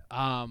 Yeah.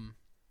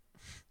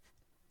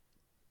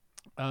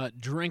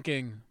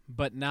 Drinking,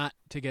 but not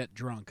to get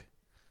drunk.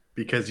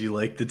 Because you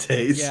like the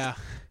taste. Yeah.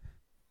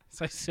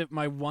 So I sip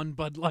my 1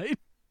 Bud Light.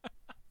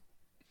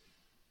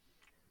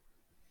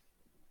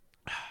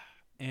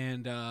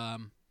 And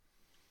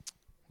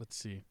let's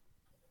see.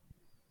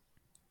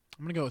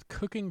 I'm gonna go with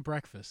cooking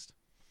breakfast.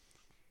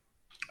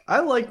 I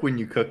like when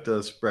you cook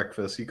us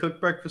breakfast. You cook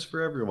breakfast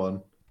for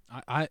everyone.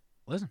 I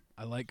listen.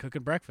 I like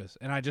cooking breakfast,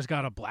 and I just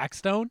got a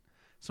Blackstone,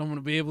 so I'm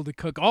gonna be able to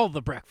cook all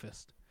the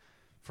breakfast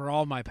for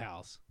all my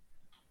pals.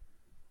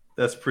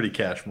 That's pretty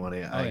cash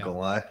money. I ain't yeah. gonna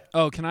lie.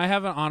 Oh, can I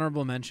have an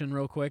honorable mention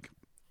real quick?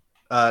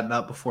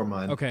 Not before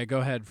mine. Okay, go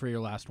ahead for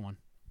your last one.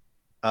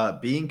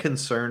 Being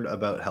concerned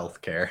about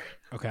healthcare.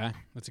 Okay,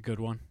 that's a good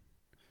one.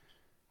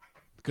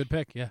 Good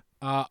pick, yeah.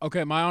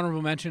 Okay, my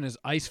honorable mention is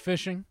ice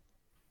fishing.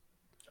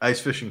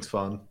 Ice fishing's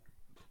fun.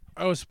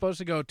 I was supposed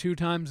to go 2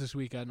 times this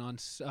weekend on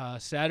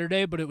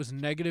Saturday, but it was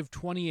negative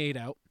 28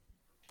 out.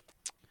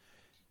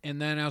 And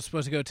then I was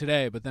supposed to go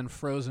today, but then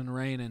frozen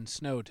rain and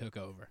snow took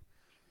over.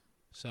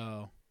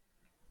 So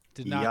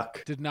did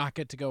not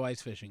get to go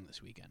ice fishing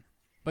this weekend.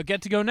 But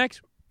get to go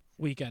next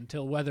weekend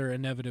till weather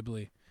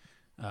inevitably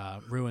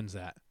ruins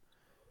that.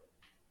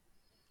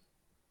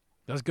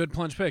 That's good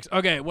plunge picks.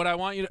 Okay, what I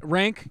want you to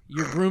rank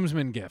your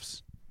groomsmen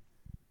gifts.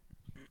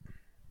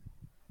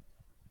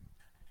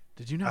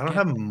 Did you not? I don't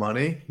have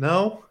money.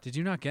 No. Did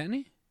you not get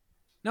any?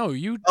 No,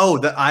 you. Oh,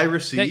 that I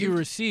received. That you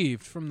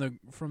received from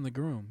the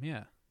groom.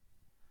 Yeah.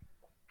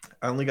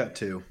 I only got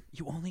 2.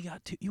 You only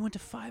got 2. You went to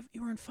 5.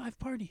 You were in 5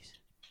 parties.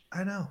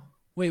 I know.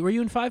 Wait, were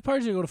you in 5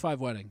 parties or you go to 5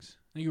 weddings?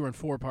 I think you were in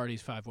 4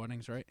 parties, 5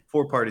 weddings, right?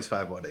 4 parties,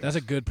 5 weddings. That's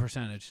a good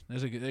percentage.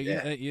 That's a good.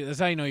 Yeah. That's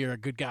how you know you're a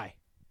good guy.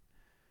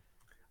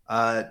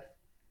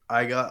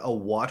 I got a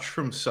watch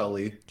from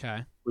Sully,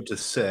 Okay. which is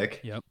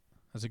sick. Yep.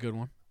 That's a good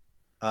one.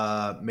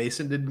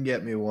 Mason didn't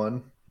get me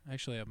one. I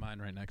actually have mine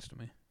right next to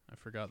me. I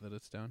forgot that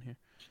it's down here.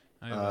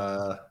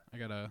 I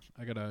got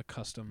a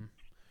custom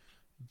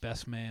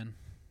best man,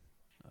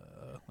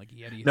 like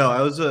Yeti. No,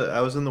 thing.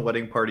 I was in the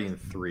wedding party in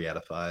 3 out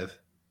of 5.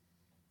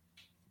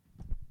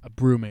 A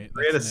brewmate.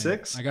 3 out of that's the name.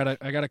 6?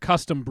 I got a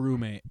custom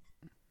brewmate.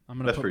 I'm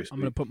That's pretty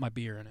gonna sweet. put my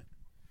beer in it.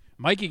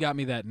 Mikey got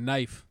me that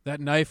knife.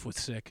 That knife was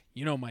sick.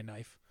 You know my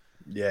knife.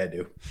 Yeah, I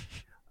do.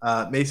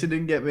 Mason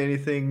didn't get me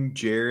anything.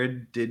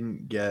 Jared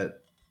didn't get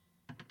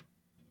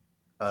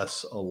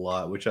us a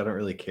lot, which I don't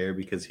really care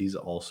because he's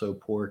also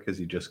poor because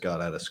he just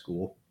got out of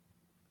school.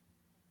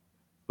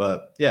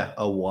 But yeah,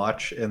 a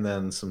watch and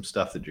then some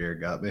stuff that Jared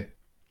got me.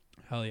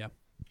 Hell yeah.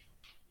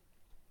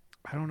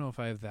 I don't know if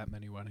I have that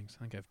many weddings.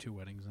 I think I have 2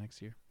 weddings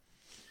next year.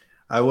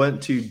 I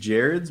went to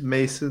Jared's,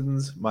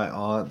 Mason's, my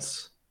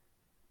aunt's,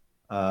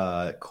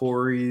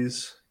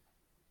 Corey's,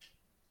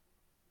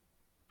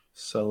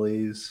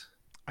 Sully's.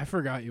 I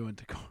forgot you went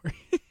to Corey.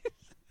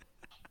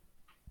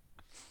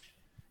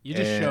 You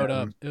just showed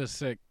up. It was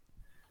sick.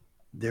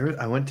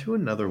 I went to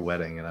another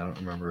wedding, and I don't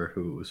remember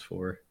who it was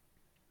for.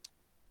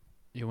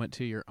 You went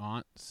to your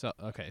aunt.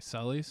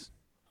 Sully's.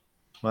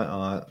 My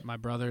aunt, My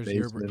brothers.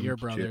 Mason, Your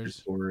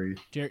brothers. Jared,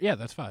 Corey. Yeah,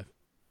 that's 5.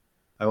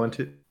 I went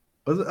to.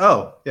 Was it?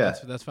 Oh, yeah.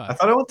 That's 5. I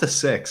thought I went to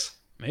 6.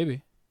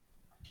 Maybe.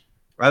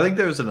 I think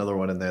there was another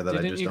one in there that I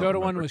Didn't just you don't go to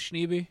remember. one with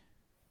Schneeby?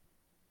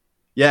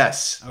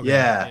 Yes.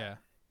 Okay,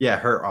 Yeah,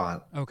 her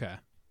aunt. Okay.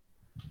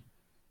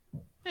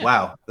 Yeah.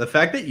 Wow. The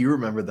fact that you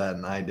remembered that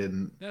and I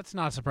didn't. That's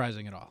not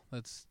surprising at all.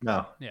 That's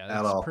No, that's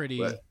at all. pretty.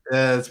 But,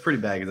 it's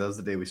pretty bad because that was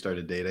the day we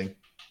started dating.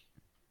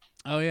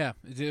 Oh yeah,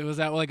 was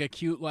that like a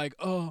cute like,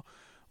 oh,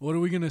 what are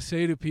we gonna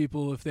say to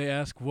people if they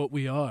ask what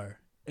we are?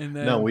 And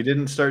then No, we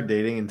didn't start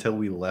dating until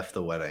we left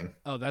the wedding.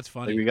 Oh, that's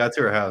Like funny. we got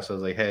to her house. I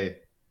was like, "Hey,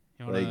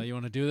 You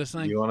wanna do this do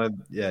thing? you want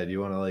to? Yeah, do you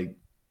want to like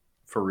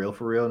for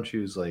real?" And she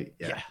was like,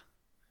 "Yeah."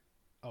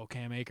 Oh,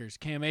 Cam Akers.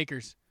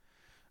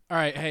 All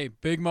right, hey,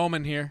 big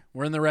moment here.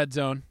 We're in the red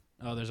zone.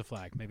 Oh, there's a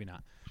flag. Maybe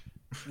not.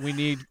 We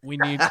need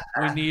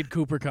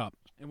Cooper Kupp,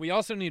 and we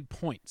also need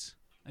points.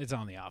 It's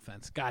on the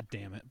offense. God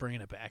damn it, bringing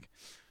it back.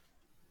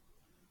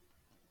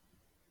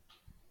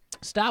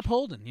 Stop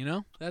holding.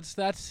 That's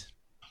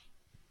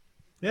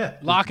Yeah.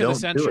 lock of the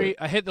just don't do century. it.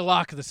 I hit the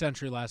lock of the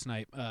century last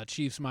night.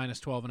 Chiefs minus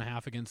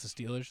 12.5 against the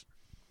Steelers.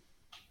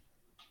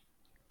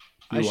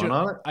 You won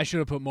on it? I should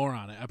have put more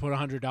on it. I put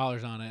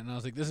 $100 on it, and I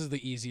was like, "This is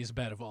the easiest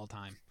bet of all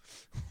time."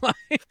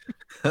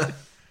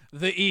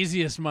 The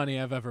easiest money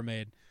I've ever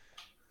made.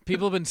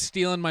 People have been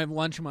stealing my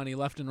lunch money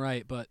left and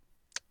right, but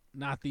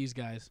not these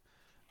guys.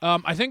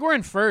 I think we're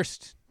in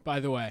first, by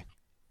the way.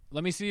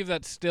 Let me see if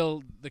that's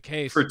still the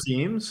case For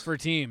teams? for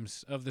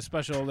teams of the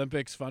Special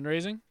Olympics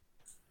fundraising.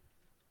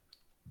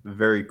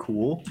 Very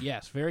cool.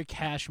 Yes, very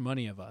cash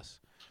money of us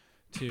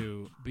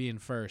to be in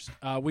first.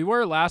 We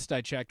were last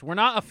I checked. We're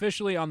not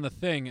officially on the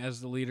thing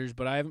as the leaders,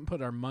 but I haven't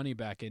put our money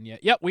back in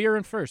yet. Yep, we are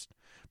in first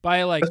by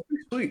That's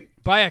pretty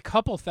sweet. by a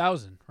couple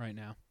thousand right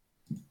now.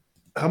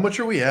 How much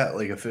are we at,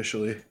 like,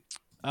 officially?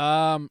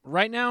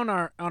 Right now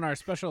on our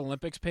Special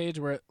Olympics page,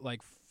 we're at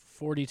like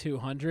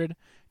 4,200,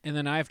 and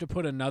then I have to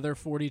put another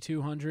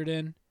 4,200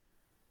 in.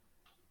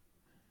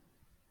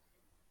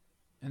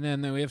 And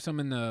then we have some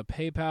in the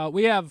PayPal.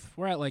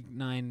 We're at like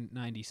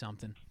 990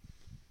 something.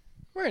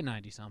 We're at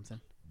 90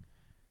 something.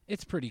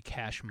 It's pretty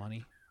cash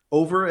money.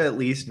 Over at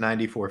least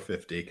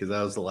 94.50, because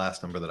that was the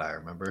last number that I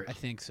remember. I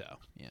think so.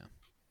 Yeah.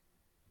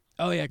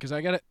 Oh yeah, because I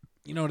got it.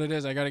 You know what it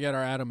is? I got to get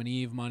our Adam and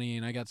Eve money,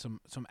 and I got some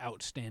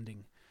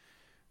outstanding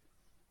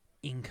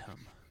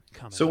income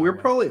coming. So our we're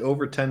way. probably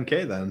over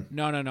 10K then.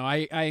 No.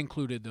 I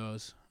included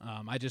those.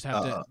 I just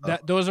have to.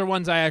 Those are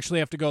ones I actually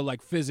have to go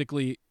like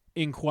physically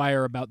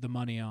inquire about the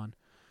money on.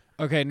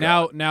 Okay,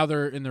 now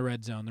they're in the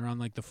red zone. They're on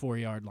like the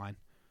 4-yard line.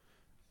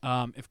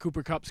 If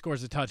Cooper Kupp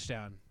scores a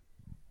touchdown,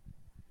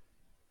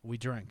 we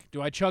drink.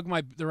 Do I chug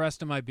the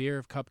rest of my beer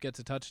if Kupp gets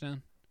a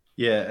touchdown?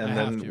 Yeah, I and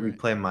have then to, we right?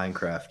 play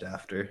Minecraft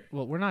after.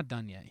 Well, we're not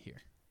done yet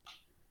here.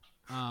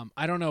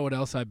 I don't know what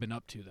else I've been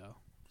up to though.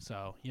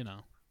 So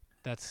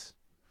that's.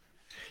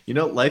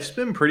 Life's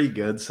been pretty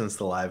good since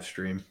the live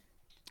stream.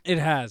 It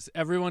has.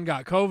 Everyone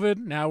got COVID.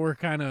 Now we're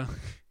kind of.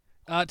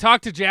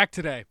 Talk to Jack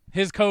today.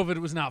 His COVID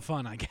was not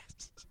fun, I guess.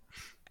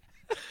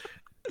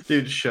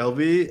 Dude,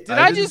 Shelby. Did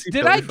I didn't see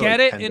did Shelby I for get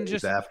like it 10 and days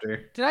just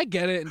after? Did I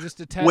get it and just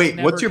a test? Wait,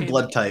 never what's your came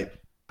blood back? type?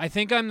 I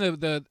think I'm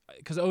the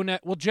because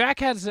well, Jack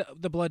has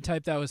the blood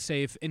type that was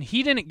safe, and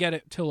he didn't get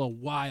it till a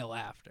while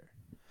after.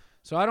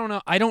 So I don't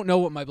know. I don't know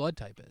what my blood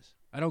type is.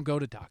 I don't go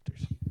to doctors.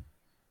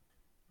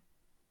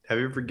 Have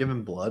you ever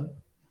given blood?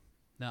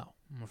 No,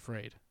 I'm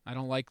afraid. I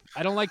don't like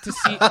to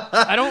see.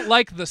 I don't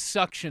like the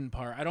suction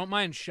part. I don't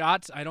mind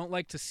shots. I don't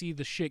like to see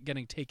the shit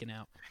getting taken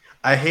out.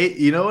 I hate.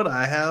 You know what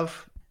I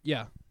have?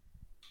 Yeah,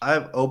 I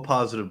have O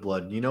positive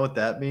blood. You know what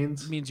that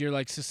means? it means you're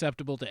like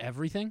susceptible to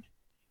everything.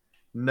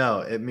 No,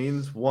 it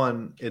means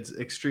one, it's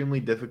extremely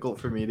difficult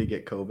for me to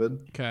get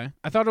COVID. Okay,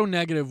 I thought O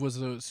negative was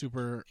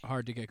super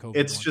hard to get COVID.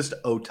 It's one. just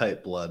O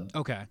type blood.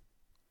 Okay.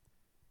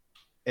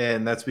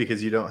 And that's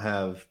because you don't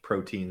have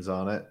proteins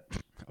on it.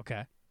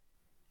 Okay.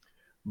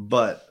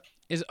 But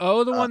Is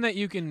O the one that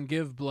you can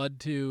give blood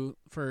to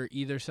for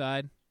either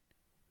side?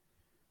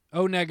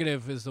 O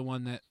negative is the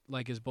one that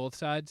like is both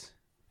sides.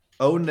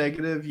 O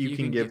negative you You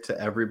can can give to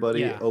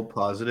everybody. Yeah. O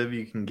positive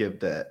you can give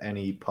to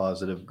any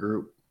positive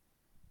group.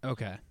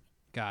 Okay,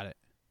 got it.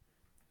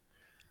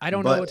 I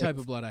don't But know what type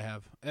of blood I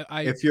have.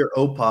 If you're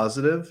O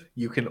positive,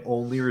 you can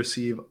only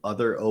receive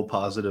other O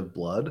positive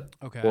blood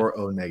Okay. or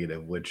O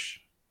negative,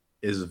 which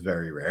is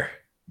very rare.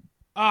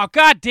 Oh,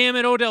 God damn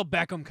it. Odell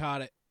Beckham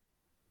caught it.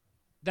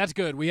 That's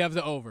good. We have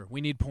the over.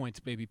 We need points,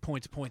 baby.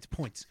 Points, points,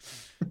 points.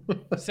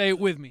 Say it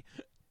with me.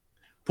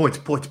 Points,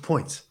 points,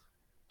 points.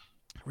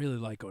 I really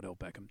like Odell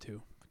Beckham,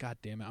 too. God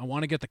damn it. I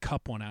want to get the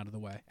Cup one out of the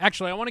way.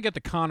 Actually, I want to get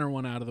the Connor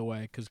one out of the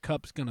way because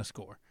Cup's going to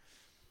score.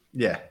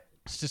 Yeah.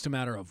 It's just a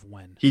matter of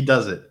when. He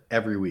does it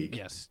every week.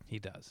 Yes, he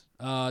does.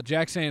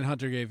 Jack saying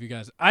Hunter gave you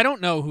guys. I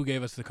don't know who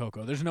gave us the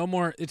cocoa. There's no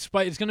more. It's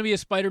going to be a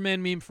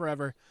Spider-Man meme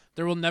forever.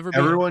 There will never be.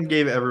 Everyone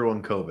gave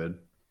everyone COVID.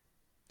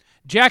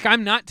 Jack,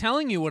 I'm not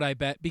telling you what I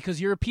bet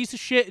because you're a piece of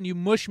shit and you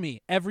mush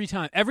me every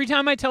time. Every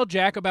time I tell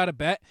Jack about a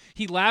bet,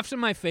 he laughs in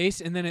my face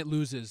and then it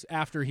loses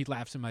after he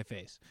laughs in my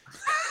face.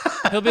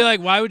 He'll be like,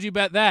 why would you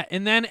bet that?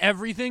 And then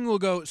everything will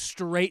go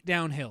straight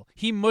downhill.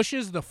 He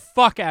mushes the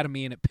fuck out of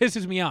me and it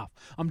pisses me off.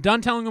 I'm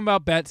done telling him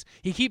about bets.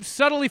 He keeps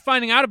subtly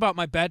finding out about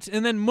my bets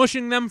and then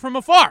mushing them from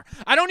afar.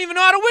 I don't even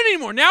know how to win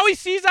anymore. Now he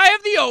sees I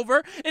have the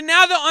over and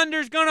now the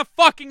under's gonna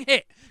fucking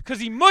hit because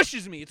he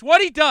mushes me. It's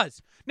what he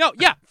does. No,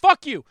 yeah,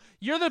 fuck you.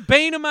 You're the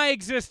bane of my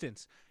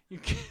existence. You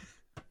can't.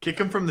 Kick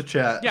him from the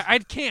chat. Yeah, I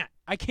can't.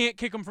 I can't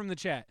kick him from the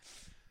chat.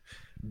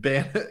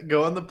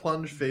 Go on the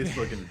Plunge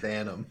Facebook and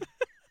ban him.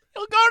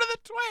 He'll go to the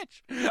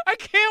Twitch. I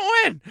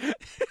can't win.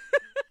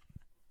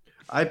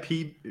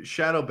 IP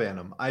shadow ban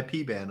him.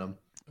 IP ban him.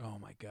 Oh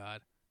my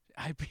god.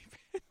 IP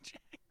ban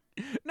Jack.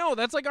 No,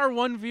 that's like our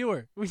one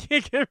viewer. We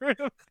can't get rid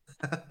of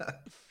him.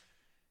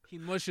 He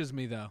mushes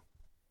me though.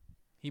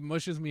 He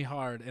mushes me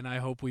hard, and I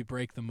hope we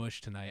break the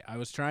mush tonight. I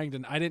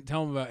didn't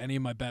tell him about any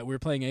of my bet. We were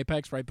playing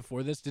Apex right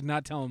before this. Did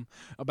not tell him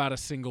about a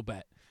single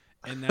bet.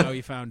 And now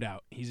he found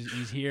out.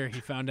 He's here.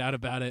 He found out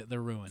about it. They're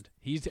ruined.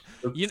 You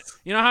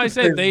know how I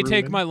say they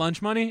take my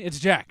lunch money? It's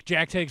Jack.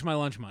 Jack takes my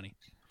lunch money.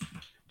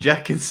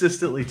 Jack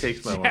consistently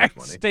takes my lunch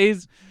money.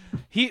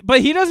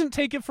 But he doesn't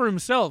take it for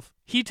himself.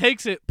 He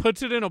takes it,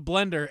 puts it in a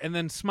blender, and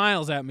then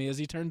smiles at me as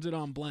he turns it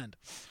on blend.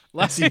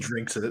 As he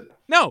drinks it.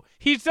 No,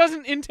 he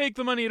doesn't intake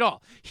the money at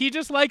all. He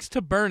just likes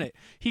to burn it.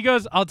 He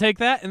goes, I'll take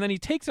that, and then he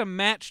takes a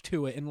match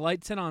to it and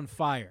lights it on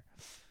fire.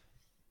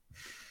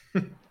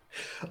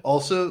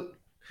 Also,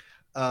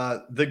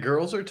 the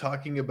girls are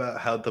talking about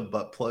how the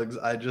butt plugs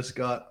I just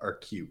got are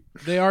cute.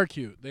 They are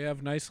cute. They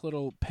have nice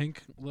little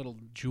pink little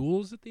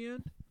jewels at the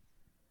end.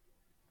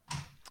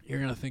 You're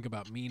going to think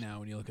about me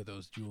now when you look at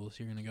those jewels.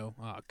 You're going to go,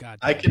 oh, God.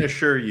 I can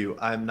assure you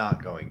I'm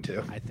not going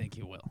to. I think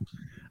you will.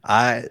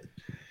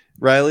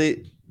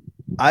 Riley,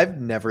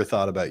 I've never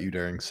thought about you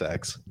during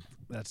sex.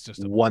 That's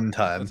just one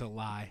time. That's a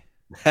lie.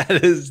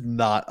 That is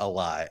not a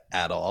lie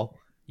at all.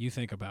 You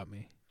think about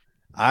me.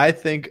 I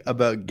think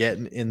about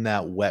getting in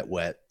that wet.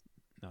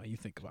 No, you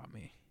think about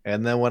me.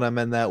 And then when I'm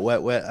in that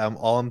wet,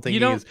 all I'm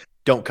thinking is,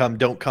 don't come.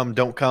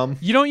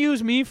 You don't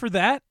use me for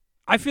that?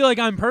 I feel like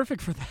I'm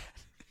perfect for that.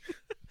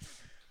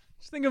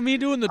 Just think of me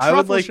doing the truffle I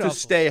would like shuffle. to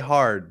stay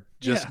hard,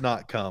 just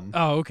not come.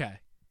 Oh, okay.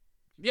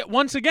 Yeah,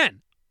 once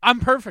again, I'm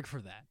perfect for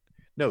that.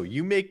 No,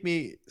 you make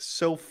me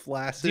so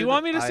flaccid. Do you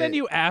want me to send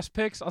you ass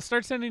pics? I'll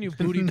start sending you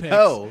booty pics.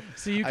 No,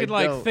 so you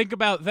can think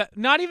about that.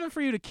 Not even for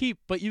you to keep,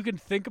 but you can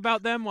think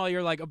about them while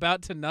you're like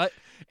about to nut,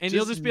 and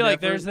you'll just be like,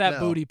 "There's that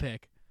booty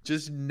pic."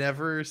 Just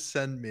never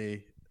send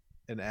me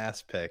an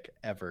ass pic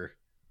ever.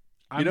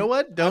 You know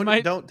what?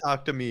 Don't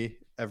talk to me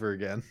ever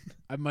again.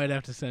 I might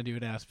have to send you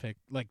an ass pic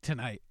like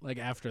tonight, like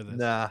after this.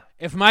 Nah.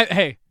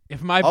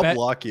 I'll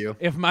block you.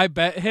 If my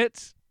bet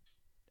hits,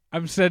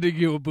 I'm sending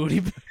you a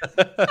booty pic.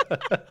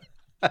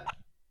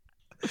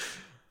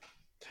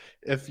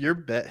 If your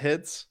bet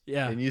hits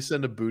and you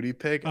send a booty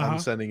pic, I'm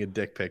sending a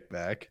dick pic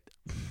back.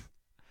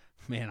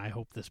 Man, I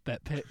hope this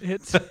bet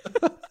hits.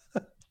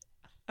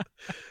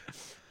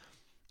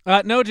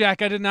 No,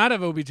 Jack, I did not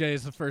have OBJ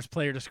as the first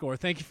player to score.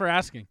 Thank you for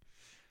asking.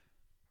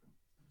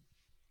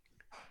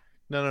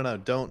 No.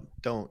 Don't.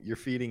 You're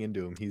feeding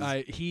into him.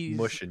 He's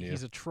mushing you.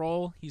 He's a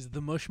troll. He's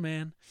the mush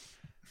man.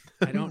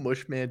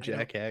 Mushman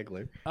Jack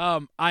Hagler.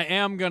 I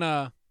am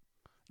gonna.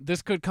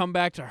 This could come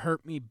back to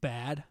hurt me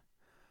bad.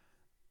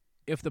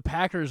 If the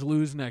Packers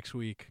lose next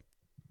week,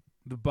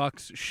 the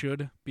Bucs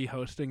should be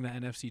hosting the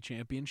NFC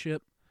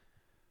Championship.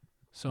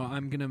 So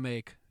I'm gonna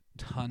make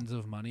tons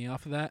of money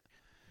off of that.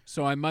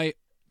 So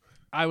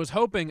I was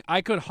hoping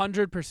I could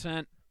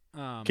 100%.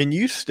 Can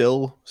you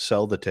still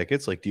sell the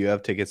tickets? Like, do you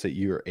have tickets that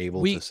you're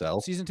able to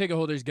sell? Season ticket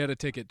holders get a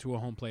ticket to a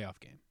home playoff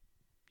game.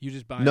 You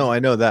just buy. No, I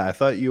know that. I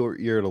thought you're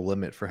at a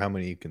limit for how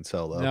many you can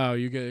sell, though. No,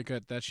 you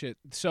get that shit.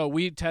 So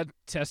we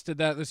tested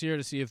that this year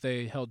to see if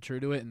they held true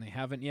to it, and they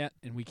haven't yet.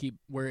 And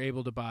we're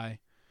able to buy,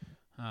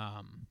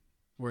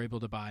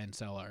 and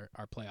sell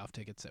our playoff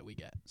tickets that we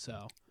get.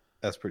 So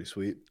that's pretty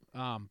sweet.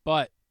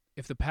 But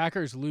if the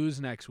Packers lose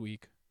next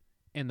week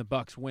and the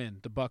Bucs win,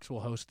 the Bucs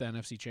will host the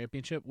NFC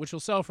Championship, which will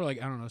sell for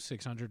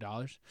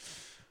 $600.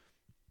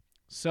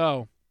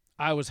 So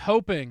I was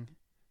hoping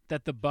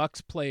that the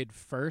Bucs played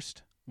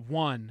first,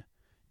 won,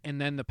 and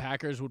then the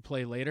Packers would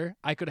play later.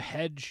 I could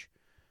hedge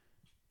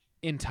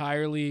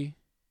entirely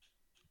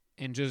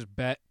and just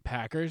bet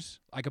Packers.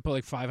 I could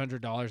put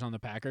 $500 on the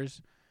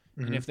Packers.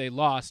 Mm-hmm. And if they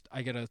lost,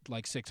 I get a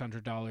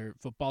 $600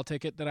 football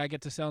ticket that I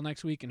get to sell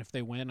next week. And if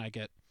they win, I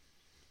get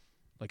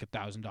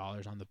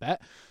 $1,000 on the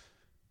bet.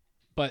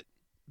 But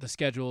the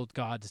schedule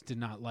gods did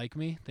not like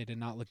me. They did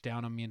not look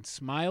down on me and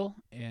smile.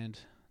 And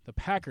the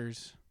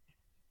Packers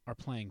are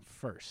playing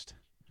first.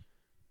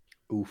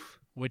 Oof.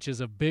 Which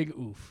is a big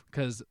oof,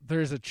 because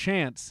there's a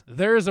chance,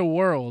 there's a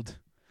world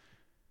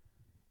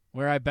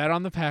where I bet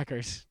on the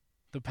Packers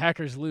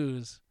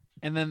lose,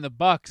 and then the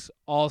Bucks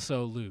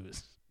also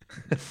lose.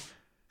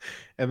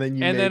 And then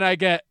then I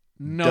get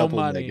no double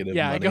money. negative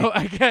Yeah,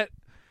 money.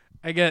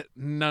 I get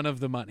none of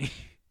the money.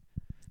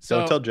 So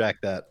Don't tell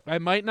Jack that. I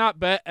might not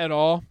bet at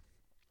all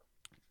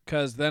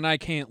because then I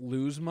can't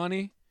lose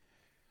money.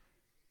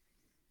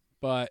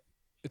 But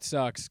it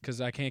sucks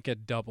because I can't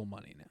get double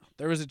money now.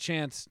 There was a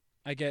chance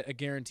I get a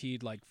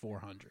guaranteed like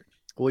 400.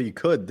 Well, you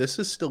could. This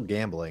is still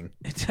gambling.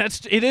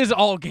 It is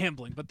all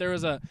gambling, but it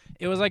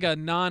was like a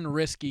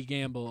non-risky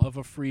gamble of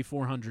a free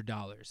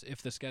 $400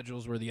 if the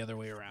schedules were the other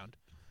way around.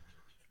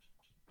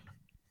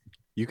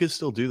 You could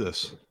still do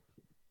this.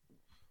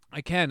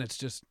 I can.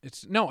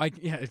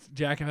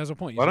 Jack has a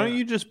point. Why don't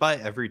you just buy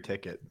every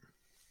ticket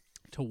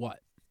to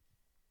what?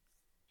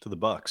 to the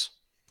Bucks?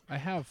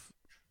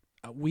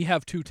 We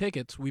have 2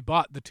 tickets. We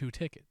bought the 2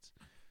 tickets.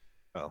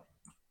 Oh.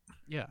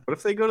 Yeah. What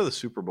if they go to the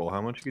Super Bowl?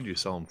 How much could you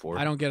sell them for?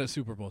 I don't get a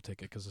Super Bowl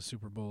ticket because the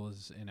Super Bowl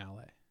is in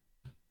LA.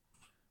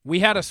 We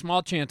had a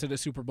small chance at a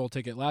Super Bowl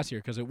ticket last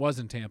year because it was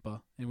in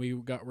Tampa, and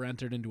we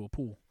entered into a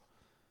pool.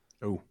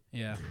 Oh.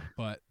 Yeah,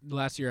 but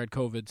last year had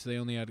COVID, so they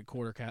only had a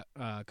quarter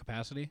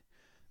capacity.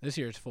 This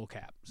year it's full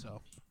cap,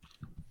 so.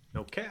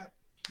 No cap.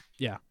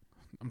 Yeah.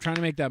 I'm trying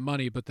to make that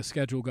money, but the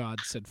schedule god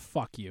said,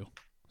 fuck you.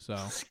 So.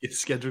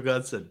 Schedule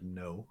God said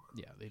no.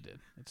 Yeah, they did.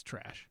 It's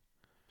trash.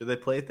 Did they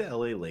play at the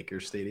LA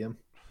Lakers Stadium?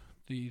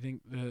 Do you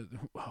think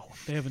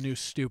they have a new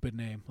stupid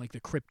name, like the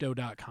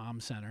Crypto.com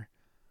Center?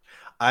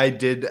 I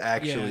did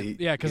actually.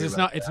 Yeah, because it's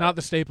not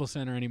the Staples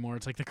Center anymore.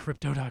 It's like the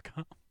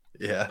Crypto.com.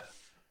 Yeah.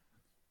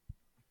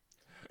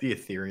 The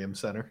Ethereum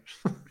Center.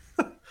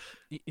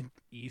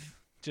 ETH.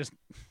 Just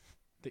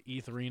the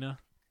ETH Arena.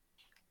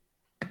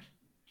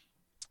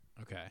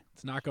 Okay.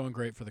 It's not going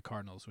great for the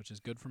Cardinals, which is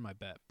good for my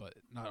bet, but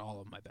not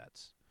all of my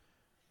bets.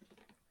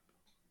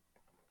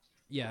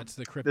 Yeah, it's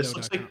the Crypto.com. This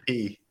looks like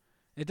P.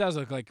 It does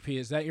look like P.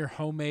 Is that your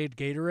homemade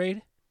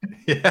Gatorade?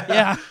 Yeah.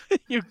 Yeah.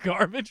 You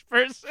garbage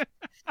person.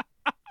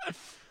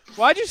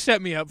 Why'd you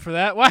set me up for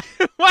that? Why'd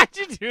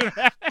you do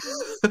that?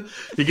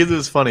 Because it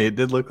was funny. It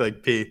did look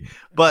like P.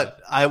 But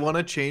I want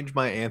to change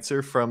my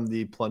answer from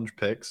the plunge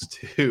picks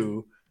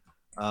to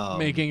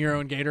Making your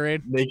own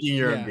Gatorade? Making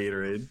your own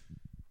Gatorade.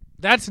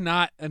 That's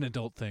not an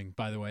adult thing,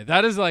 by the way.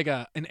 That is like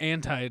an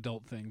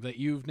anti-adult thing that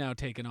you've now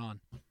taken on.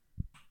 Do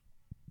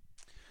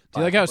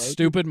you like how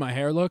stupid my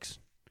hair looks?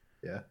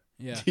 Yeah.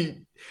 Yeah.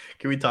 Can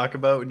we talk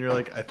about when you're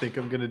like, I think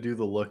I'm going to do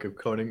the look of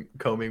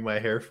combing my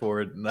hair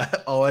forward? And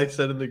all I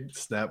said in the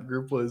Snap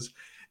group was,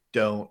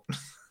 don't.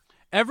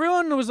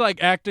 Everyone was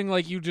like acting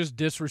like you just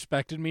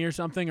disrespected me or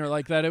something, or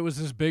like that it was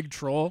this big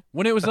troll.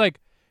 When it was like,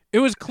 it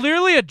was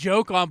clearly a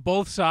joke on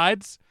both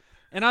sides.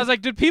 And I was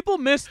like, did people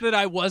miss that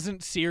I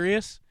wasn't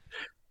serious?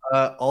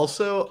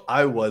 Also,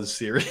 I was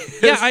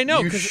serious. Yeah, I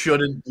know. You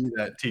shouldn't do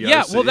that, TRC.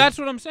 Yeah, well, that's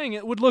what I'm saying.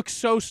 It would look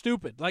so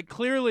stupid. Like,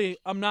 clearly,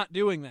 I'm not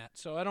doing that,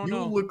 so I don't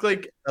know. You look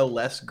like a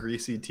less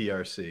greasy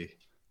TRC.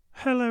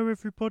 Hello,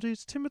 everybody.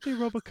 It's Timothy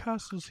Robert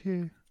Castles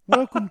here.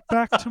 Welcome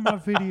back to my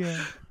video.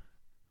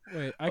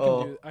 Wait,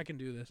 I can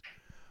do this.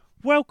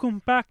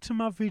 Welcome back to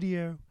my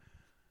video.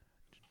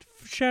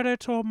 Shout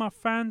out to all my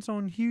fans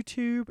on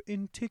YouTube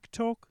and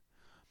TikTok.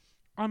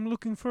 I'm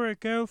looking for a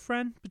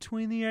girlfriend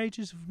between the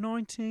ages of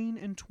 19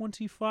 and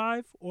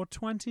 25, or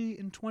 20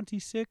 and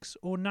 26,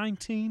 or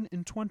 19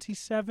 and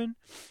 27.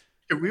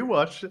 Can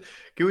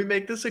we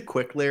make this a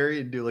quick Larry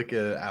and do like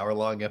an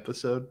hour-long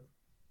episode?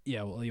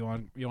 Yeah, well, you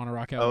want to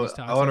rock out with this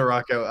topic? I want to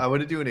rock out. I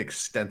want to do an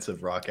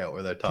extensive rock out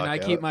where I talk. Can I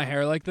keep my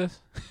hair like this?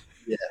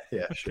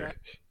 Yeah, sure.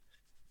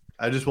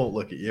 I just won't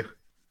look at you.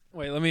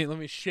 Wait, let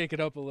me shake it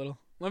up a little.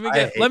 Let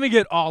me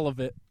get all of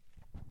it.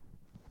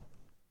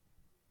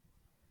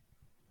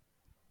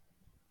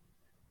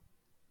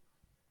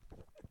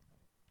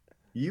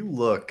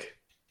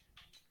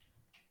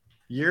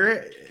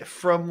 You're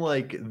from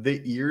like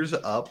the ears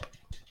up,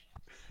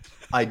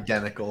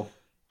 identical.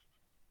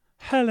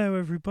 Hello,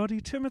 everybody.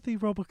 Timothy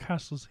Robert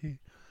Castles here.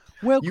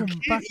 Welcome back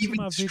to my video. You can't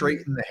even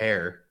straighten the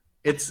hair.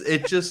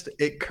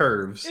 It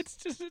curves.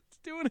 It's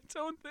doing its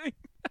own thing.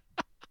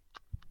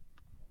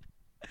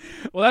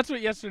 Well, that's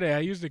what yesterday I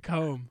used a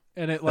comb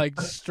and it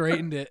like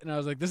straightened it, and I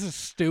was like, "This is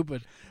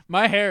stupid.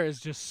 My hair is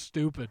just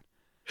stupid."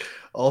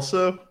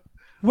 Also,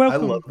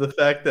 welcome. I love the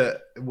fact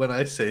that when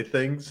I say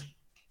things,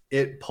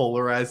 it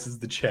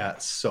polarizes the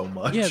chat so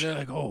much. Yeah, they're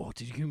like, "Oh,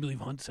 can you believe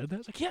Hunt said that?"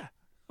 It's like, "Yeah,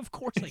 of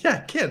course I can." Yeah,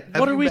 kid.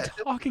 What are we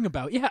talking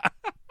about? Yeah,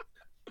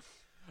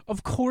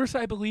 of course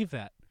I believe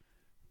that.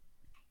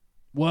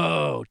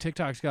 Whoa,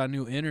 TikTok's got a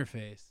new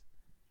interface.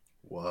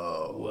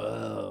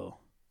 Whoa.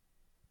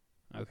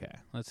 Okay,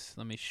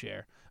 let me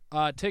share.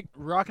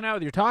 Rocking Out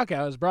with Your Talk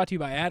Out is brought to you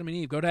by Adam and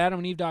Eve. Go to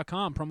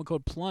adamandeve.com, promo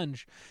code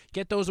PLUNGE.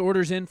 Get those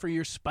orders in for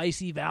your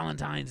spicy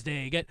Valentine's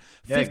Day. Get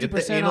 50% get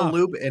the anal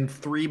lube and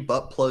 3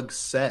 butt plugs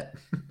set.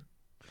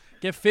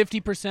 Get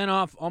 50%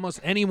 off almost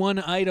any one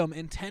item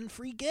and 10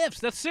 free gifts.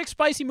 That's 6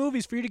 spicy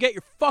movies for you to get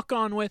your fuck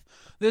on with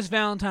this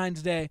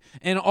Valentine's Day.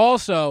 And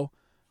also,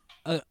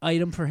 an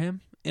item for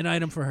him An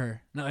item for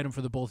her, an item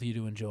for the both of you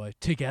to enjoy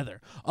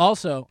together.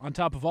 Also, on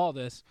top of all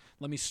this,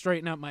 let me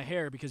straighten out my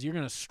hair because you're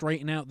going to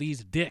straighten out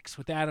these dicks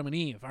with Adam and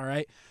Eve, all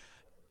right?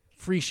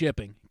 Free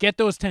shipping. Get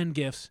those 10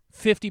 gifts,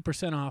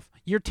 50% off.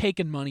 You're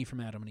taking money from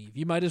Adam and Eve.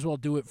 You might as well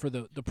do it for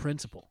the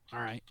principle,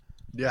 all right?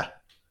 Yeah.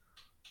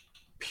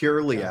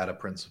 Purely out of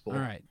principle. All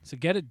right, so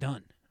get it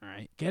done, all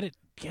right? Get it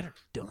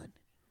done.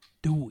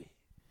 Do it.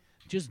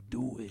 Just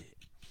do it.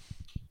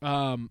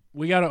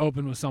 We got to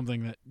open with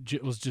something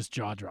that was just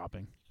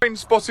jaw-dropping. Train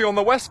spotting on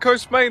the West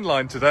Coast Main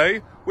Line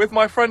today with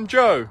my friend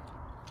Joe.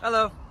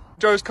 Hello.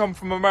 Joe's come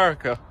from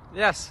America.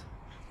 Yes.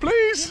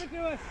 Please!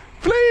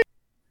 Please!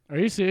 Are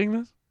you seeing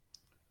this?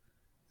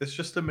 It's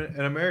just an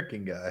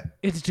American guy.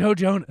 It's Joe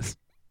Jonas.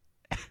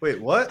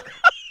 Wait, what?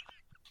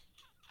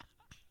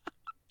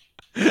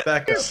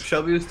 Back up.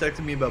 Shelby was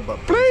texting me about butt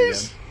plugs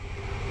Please!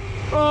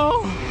 again.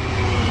 Oh!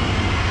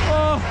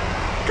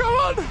 Come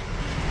on!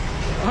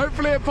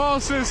 Hopefully it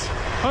passes.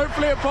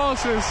 Hopefully it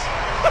passes.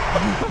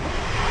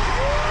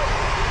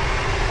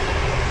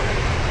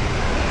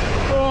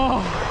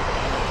 Oh!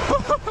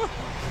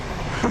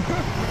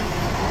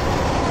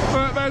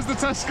 There's the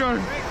Tesco.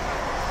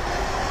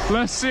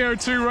 Less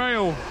CO2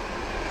 rail.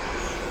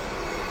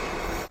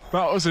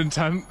 That was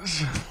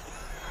intense.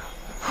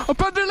 A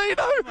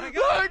Pendolino!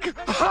 Look!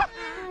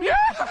 Yeah!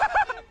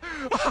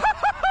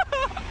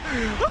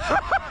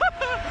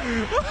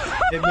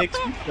 It makes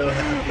me so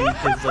happy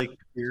because, like,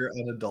 pure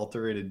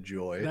unadulterated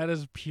joy. That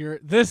is pure.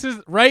 This is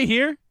right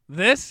here.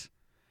 That's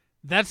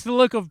the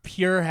look of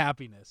pure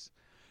happiness.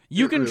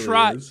 You It can really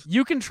try. is.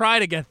 You can try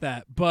to get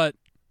that, but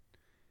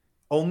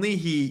Only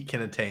he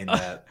can attain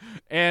that.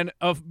 and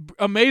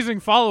amazing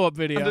follow-up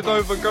video. Handed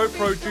over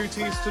GoPro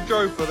duties to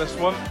Joe for this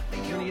one.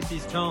 I'm gonna get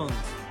these tones.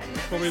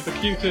 Probably the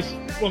cutest,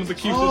 one of the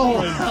cutest Oh,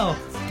 ones. wow.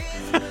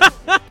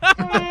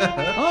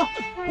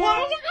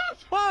 Oh,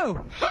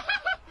 whoa.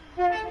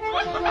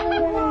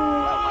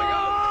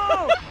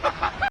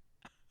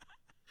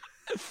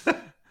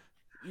 Whoa.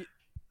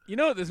 You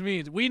know what this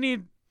means? We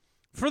need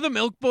for the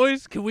Milk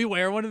Boys. Can we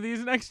wear one of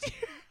these next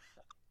year?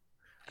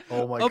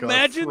 Oh my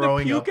Imagine god! the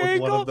Throwing puke up with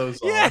angle. one of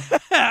those on.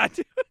 Yeah,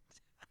 dude.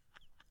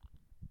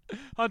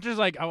 Hunter's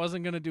like, I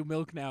wasn't gonna do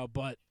milk now,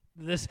 but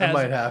this has. I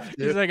might have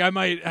to. He's like, I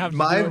might have to.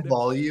 My do it.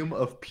 volume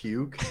of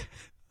puke.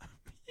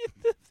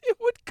 It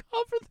would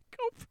cover the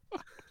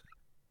GoPro.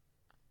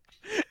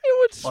 It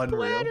would splatter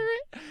Unreal.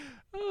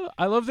 it.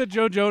 I love that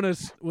Joe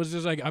Jonas was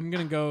just like, I'm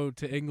going to go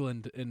to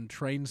England and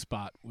train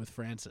spot with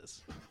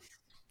Francis.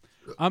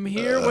 I'm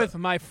here with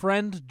my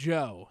friend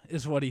Joe,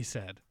 is what he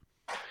said.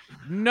 I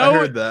No,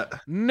 heard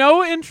that.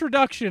 no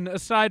introduction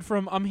aside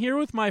from, I'm here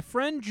with my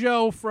friend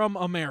Joe from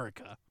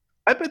America.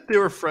 I bet they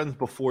were friends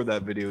before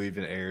that video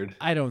even aired.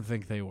 I don't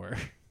think they were.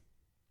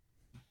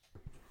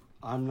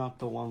 I'm not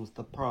the one with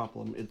the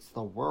problem. It's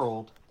the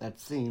world that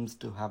seems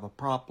to have a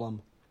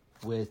problem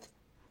with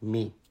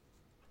me.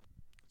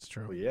 It's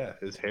true. Well, yeah,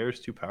 his hair is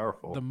too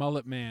powerful. The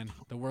mullet man.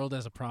 The world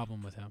has a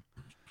problem with him.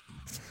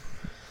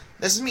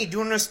 This is me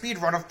doing a speed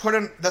run of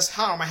putting this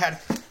hat on my head.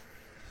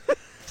 Is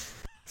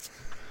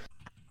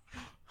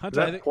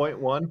Hunter, I that think, point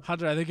one?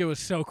 Hunter, I think it was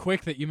so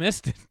quick that you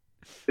missed it.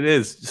 It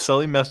is.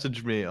 Sully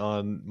messaged me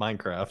on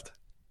Minecraft.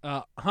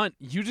 Hunt,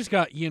 you just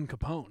got Ian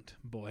Capone,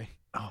 boy.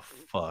 Oh,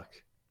 fuck.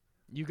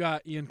 You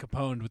got Ian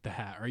Capone with the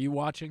hat. Are you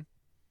watching?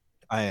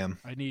 I am.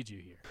 I need you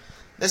here.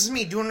 This is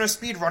me doing a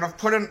speed run of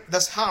putting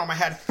this hat on my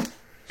head.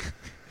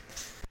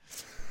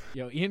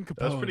 Yo, Ian Capone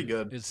That's pretty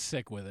good. is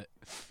sick with it.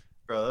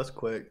 Bro, that's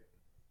quick.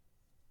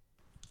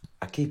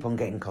 I keep on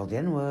getting called the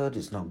N-word.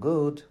 It's not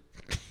good.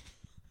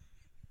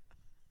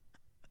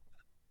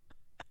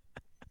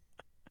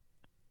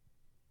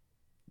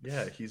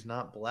 Yeah, he's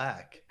not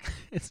black.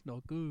 It's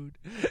no good.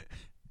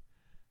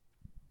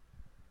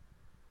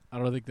 I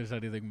don't think there's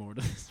anything more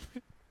to this.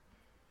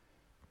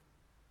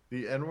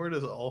 The N-word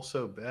is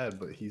also bad,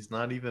 but he's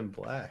not even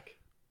black.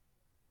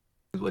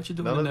 What you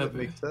doing None of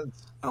in it makes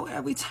sense. Oh,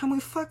 every time we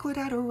fuck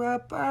without a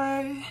rubber,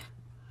 I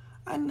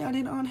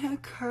nutted on her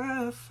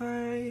curve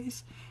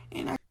face.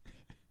 And I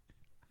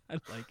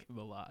like him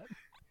a lot.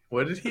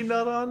 What did he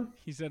nut on?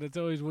 He said it's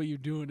always what you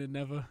doing and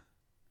never.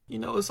 You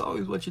know, it's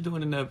always what you're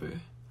doing and never.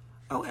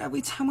 oh,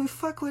 every time we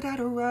fuck without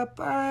a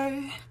rubber,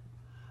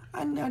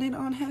 I nutted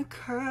on her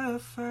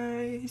curve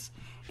face.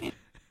 And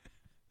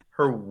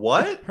Her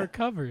what? Her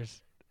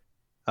covers.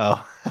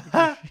 Oh.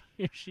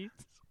 Your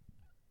sheets.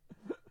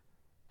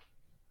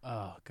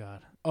 Oh,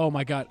 God. Oh,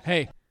 my God.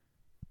 Hey,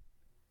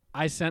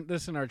 I sent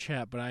this in our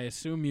chat, but I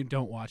assume you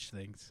don't watch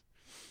things.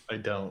 I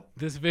don't.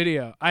 This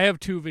video. I have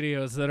two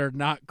videos that are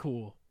not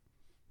cool,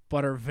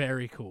 but are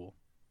very cool.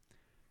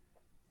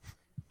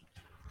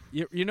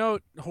 You know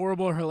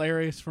Horrible or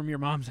Hilarious from Your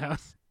Mom's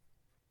House?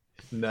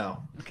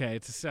 No. Okay,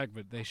 it's a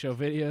segment. They show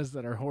videos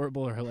that are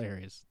horrible or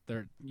hilarious.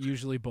 They're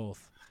usually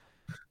both.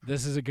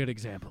 This is a good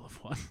example of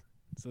one.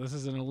 So this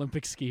is an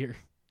Olympic skier,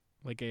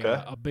 like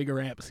a bigger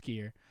ramp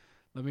skier.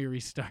 Let me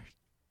restart.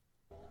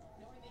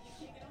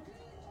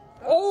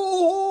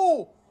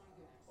 Oh!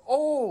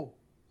 Oh!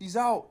 He's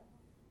out.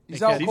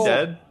 He's out Is he cold.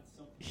 dead?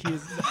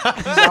 He's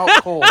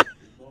out cold.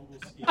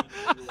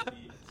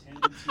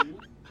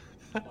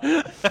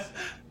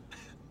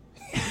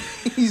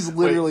 He's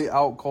literally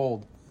out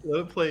cold.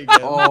 Let it play again.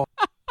 Oh,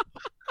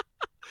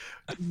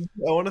 I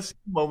want to see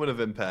the moment of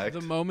impact.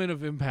 The moment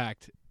of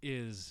impact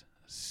is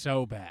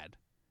so bad.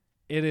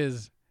 It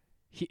is.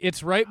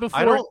 It's right before.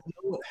 I don't know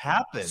what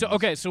happened.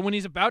 So when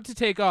he's about to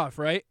take off,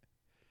 right?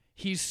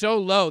 He's so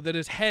low that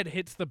his head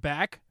hits the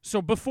back.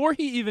 So before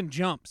he even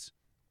jumps,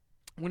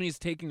 when he's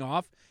taking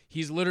off,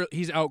 he's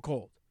out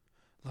cold.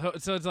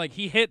 So it's like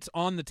he hits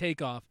on the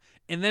takeoff,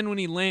 and then when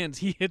he lands,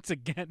 he hits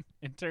again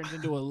and turns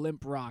into a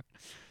limp rock.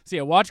 So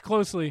yeah, watch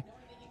closely,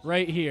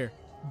 right here.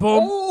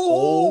 Boom.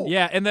 Oh!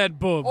 Yeah, and then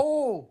boom.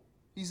 Oh!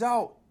 He's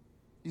out.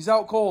 He's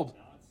out cold.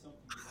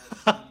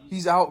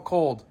 He's out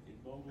cold.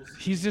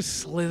 He's just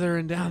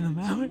slithering down the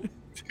mountain.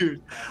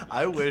 Dude,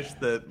 I wish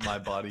that my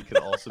body could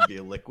also be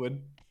a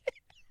liquid.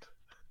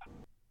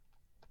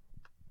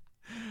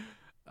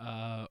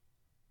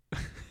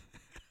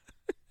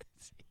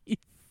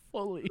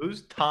 Fully.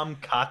 Who's Tom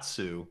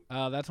Katsu?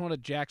 That's one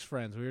of Jack's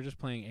friends. We were just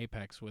playing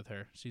Apex with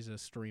her. She's a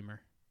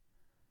streamer.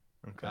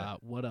 Okay.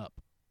 What up?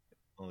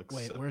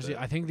 Wait, where's it? it?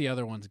 I think the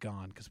other one's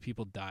gone because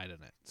people died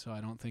in it. So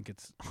I don't think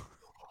it's.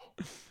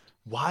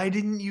 Why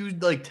didn't you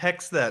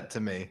text that to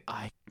me?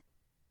 I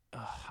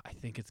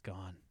think it's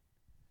gone.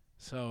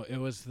 So it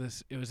was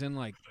in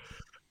like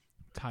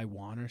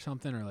Taiwan or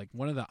something, or like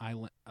one of the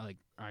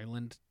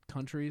island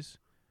countries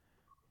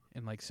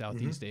in like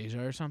Southeast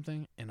Asia or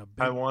something. And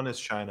Taiwan is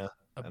China,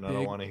 and I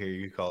don't want to hear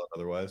you call it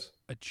otherwise.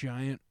 A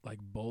giant like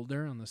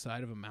boulder on the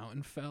side of a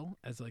mountain fell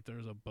as like there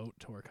was a boat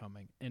tour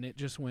coming, and it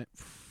just went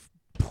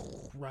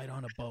right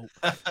on a boat.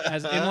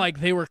 As in like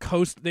they were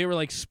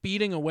like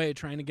speeding away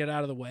trying to get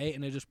out of the way,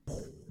 and it just.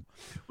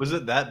 Was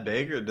it that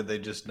big, or did they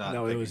just not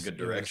pick a good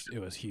direction?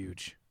 It was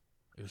huge.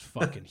 It was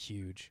fucking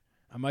huge.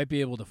 I might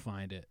be able to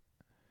find it.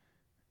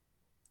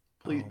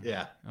 Please,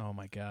 yeah. Oh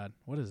my God,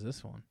 what is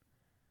this one?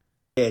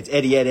 Yeah, it's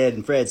Eddie, Ed,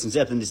 and Fred. Since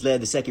Zeppelin just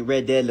led the second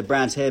Red Dead,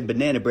 LeBron's head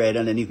banana bread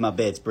underneath my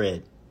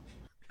bedspread.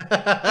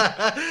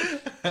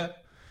 That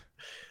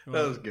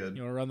was good.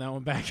 You want to run that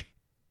one back?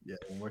 Yeah,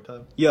 one more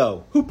time.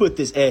 Yo, who put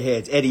this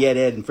airheads? Eddie, Ed,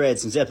 and Fred.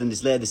 Since Zeppelin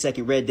just led the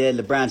second Red Dead,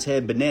 LeBron's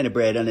head banana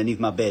bread underneath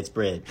my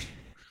bedspread.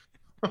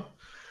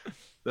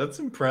 That's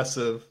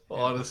impressive,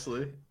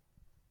 honestly.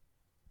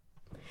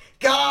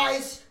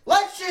 Guys,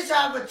 let's just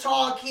have a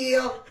talk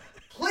here.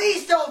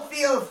 Please don't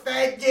feel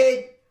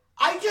offended.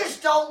 I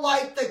just don't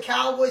like the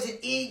Cowboys and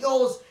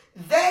Eagles.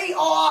 They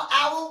are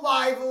our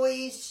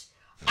rivalries.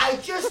 I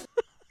just...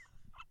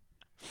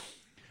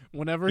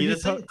 Whenever he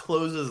doesn't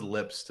close his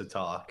lips to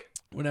talk.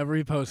 Whenever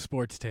he posts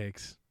sports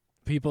takes,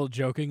 people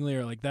jokingly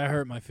are like, that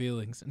hurt my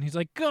feelings. And he's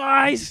like,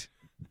 guys,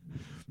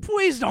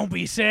 please don't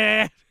be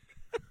sad.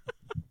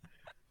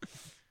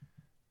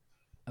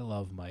 I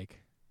love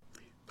Mike.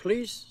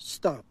 Please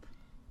stop.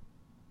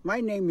 My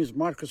name is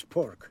Marcus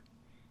Pork.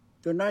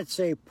 Do not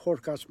say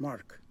Porcus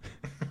Mark.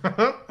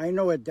 I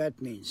know what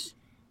that means.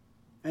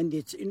 And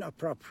it's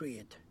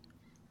inappropriate.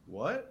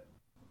 What?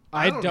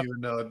 I don't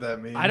even know what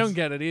that means. I don't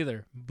get it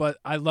either, but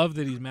I love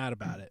that he's mad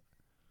about it.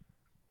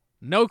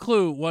 No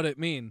clue what it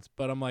means,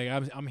 but I'm like,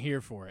 I'm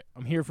here for it.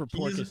 I'm here for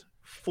Porcus. He's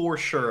for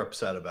sure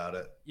upset about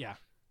it. Yeah.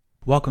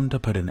 Welcome to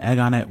Put an Egg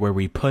on It, where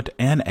we put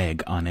an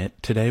egg on it.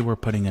 Today we're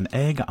putting an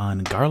egg on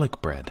garlic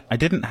bread. I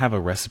didn't have a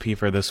recipe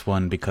for this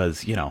one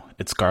because,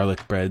 it's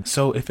garlic bread.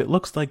 So if it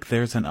looks like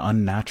there's an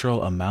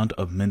unnatural amount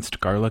of minced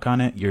garlic on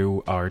it,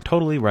 you are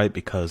totally right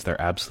because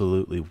there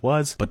absolutely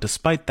was. But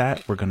despite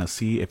that, we're going to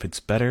see if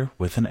it's better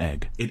with an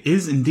egg. It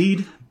is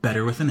indeed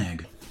better with an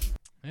egg.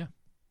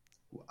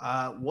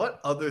 Yeah. What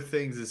other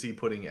things is he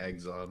putting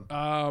eggs on?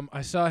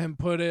 I saw him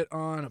put it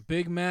on a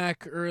Big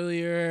Mac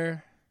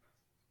earlier.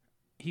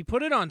 He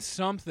put it on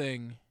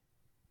something.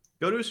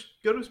 Go to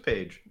his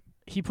page.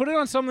 He put it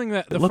on something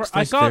that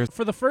I saw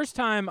for the first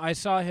time. I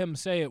saw him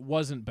say it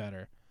wasn't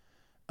better.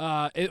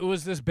 It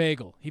was this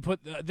bagel. He put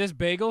this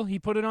bagel. He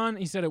put it on.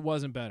 He said it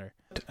wasn't better.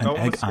 An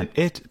egg on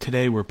it.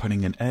 Today we're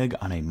putting an egg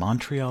on a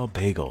Montreal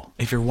bagel.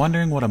 If you're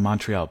wondering what a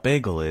Montreal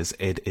bagel is,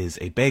 it is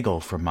a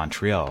bagel from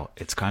Montreal.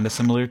 It's kind of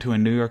similar to a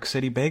New York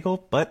City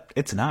bagel, but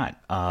it's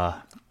not.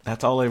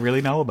 That's all I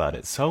really know about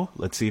it. So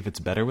let's see if it's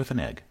better with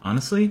an egg.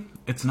 Honestly,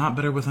 it's not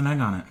better with an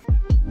egg on it.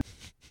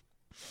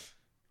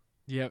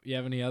 You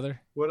have any other?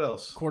 What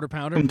else? Quarter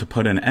pounder? To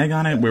put an egg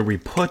on it, where we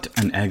put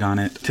an egg on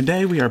it.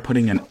 Today we are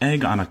putting an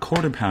egg on a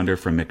quarter pounder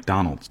from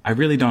McDonald's. I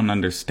really don't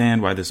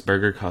understand why this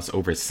burger costs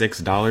over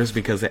 $6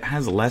 because it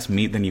has less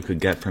meat than you could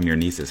get from your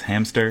niece's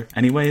hamster.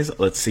 Anyways,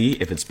 let's see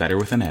if it's better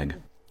with an egg.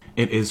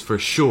 It is for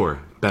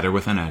sure better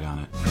with an egg on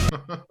it.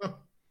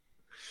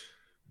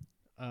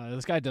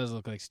 This guy does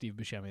look like Steve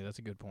Buscemi. That's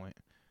a good point.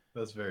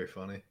 That's very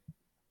funny.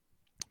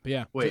 But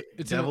yeah. Wait,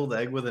 it's deviled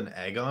egg with an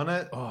egg on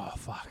it? Oh,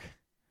 fuck.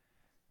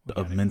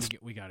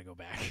 We gotta go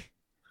back.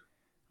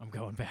 I'm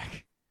going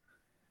back.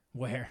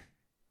 Where?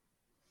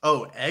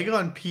 Oh, egg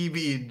on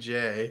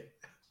PB&J.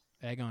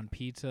 Egg on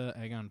pizza,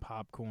 egg on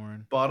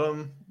popcorn.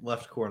 Bottom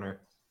left corner.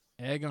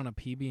 Egg on a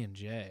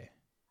PB&J.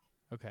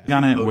 Okay.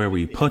 On it where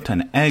we put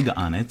an egg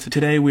on it.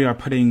 Today we are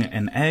putting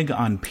an egg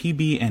on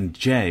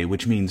PB&J,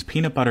 which means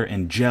peanut butter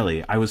and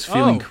jelly. I was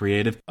feeling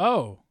creative.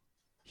 Oh,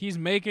 he's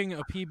making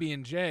a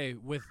PB&J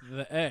with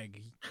the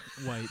egg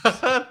whites.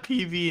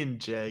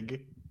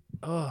 PB&J.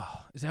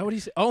 Oh, is that what he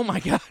said? Oh my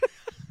god.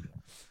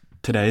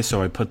 Today,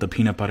 so I put the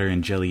peanut butter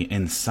and jelly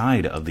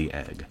inside of the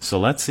egg. So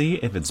let's see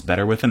if it's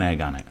better with an egg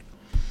on it.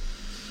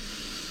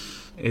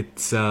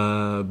 It's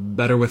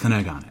better with an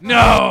egg on it.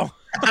 No.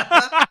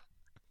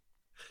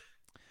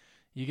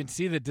 You can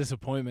see the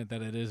disappointment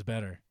that it is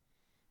better.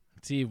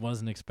 See, he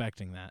wasn't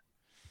expecting that.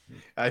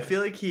 I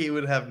feel like he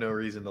would have no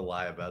reason to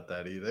lie about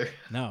that either.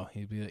 No,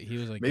 he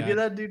was like, maybe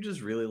that dude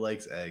just really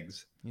likes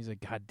eggs. He's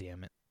like, God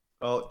damn it.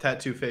 Oh,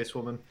 tattoo face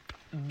woman.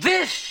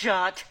 This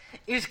shot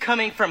is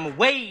coming from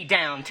way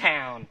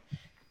downtown.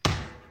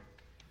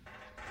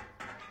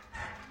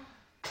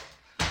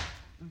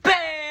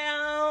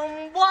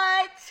 Bam!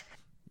 What?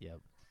 Yep.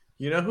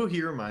 You know who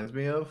he reminds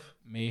me of?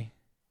 Me?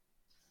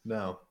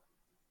 No.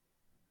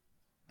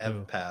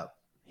 Ev Pap.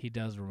 He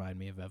does remind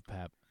me of Ev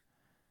Pap.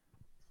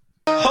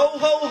 Ho,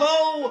 ho,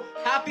 ho!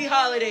 Happy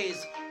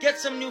holidays! Get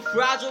some new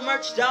Fragile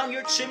merch down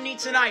your chimney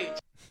tonight.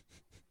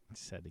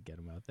 Just had to get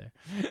him out there.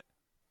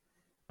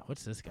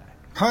 What's this guy?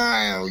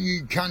 Hi, all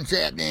you cunts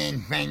out there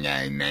in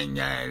Fango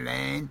Mango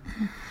Land.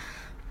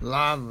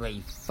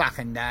 Lovely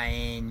fucking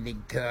day in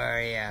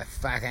Victoria,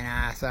 fucking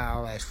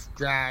arsehole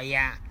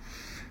Australia.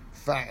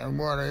 Fucking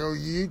what are all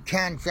you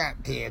cunts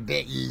up to? I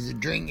bet you're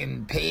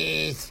drinking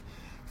piss,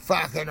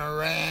 fucking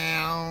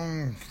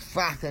around,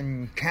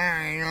 fucking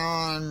carrying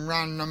on,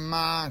 running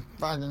amok,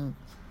 fucking...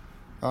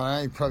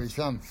 I know, probably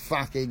some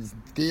fuckheads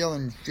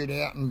dealing shit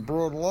out in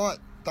broad light,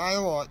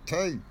 daylight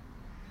too.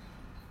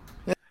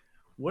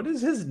 What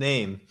is his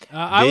name?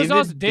 I was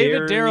also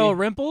David Darrell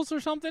Rimples or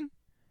something?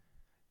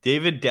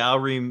 David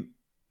Dalrymple.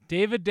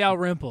 David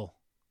Dalrymple.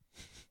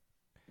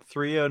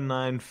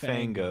 309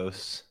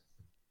 Fangos.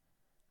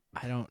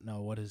 I don't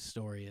know what his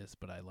story is,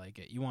 but I like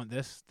it. You want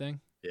this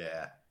thing?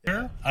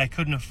 Yeah. I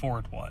couldn't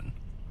afford one.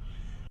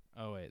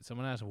 Oh, wait.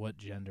 Someone asked, what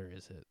gender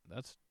is it?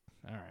 That's...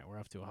 All right, we're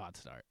off to a hot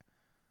start.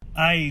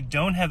 I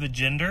don't have a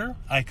gender.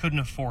 I couldn't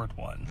afford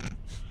one.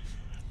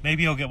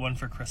 Maybe I'll get one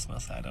for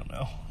Christmas. I don't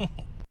know.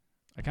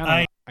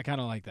 I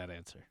kind of like that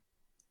answer.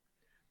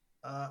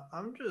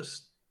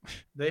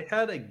 They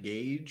had a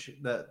gauge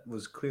that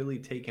was clearly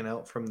taken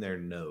out from their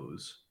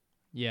nose.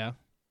 Yeah.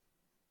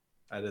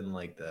 I didn't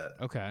like that.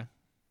 Okay.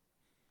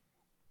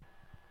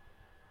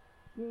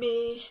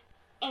 Me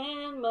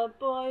and my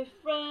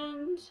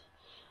boyfriend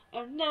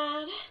are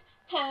not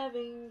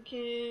having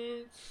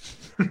kids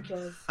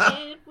because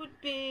it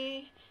would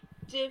be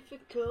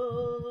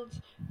difficult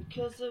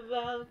because of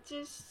our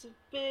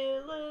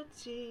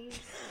disabilities.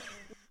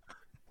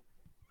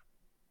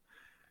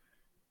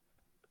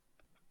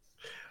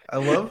 I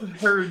love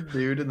her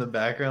dude in the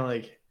background,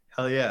 like,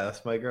 hell yeah,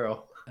 that's my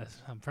girl.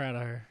 I'm proud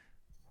of her.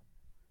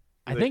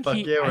 I Like, think fuck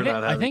he. yeah, we're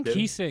not I having think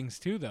he kids. sings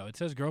too, though. It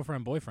says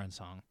girlfriend boyfriend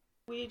song.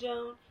 We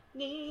don't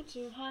need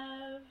to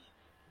have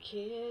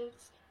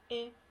kids.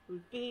 It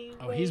would be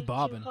Oh, way he's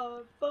bobbing. too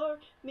hard for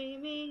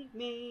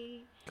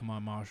me. Come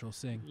on, Marshall,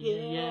 sing.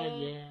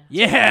 Yeah.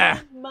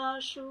 Yeah.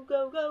 Marshall,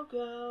 go, go,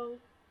 go.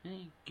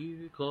 Thank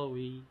you,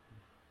 Chloe.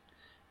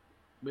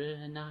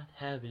 We're not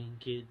having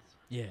kids.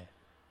 Yeah.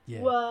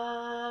 Yeah.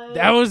 Why?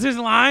 That was his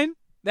line?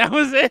 That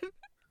was it?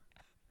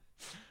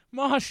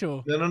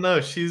 Marshall. No.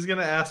 She's going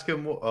to ask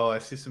him, oh, I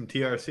see some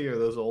TRC. Are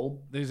those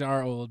old? These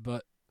are old,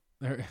 but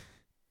they're...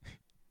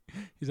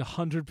 He's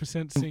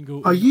 100%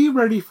 single. Are you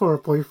ready for a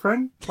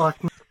boyfriend?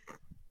 Like me?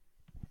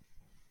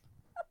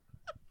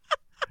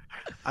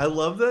 I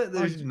love that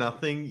there's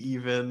nothing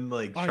even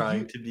like Are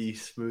trying you- to be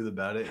smooth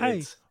about it. Hey,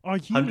 It's are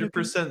you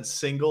 100%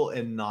 single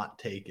and not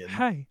taken.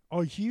 Hey,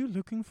 are you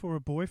looking for a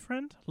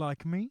boyfriend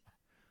like me?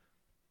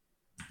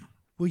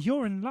 Well,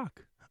 you're in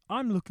luck.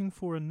 I'm looking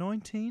for a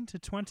 19 to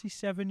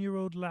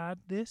 27-year-old lad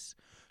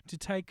to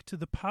take to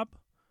the pub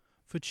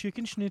for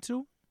chicken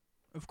schnitzel,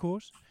 of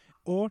course,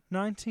 or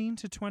 19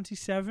 to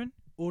 27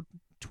 or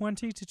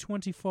 20 to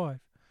 25.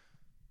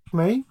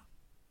 Me?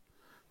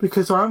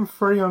 Because I'm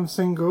free, I'm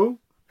single,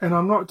 and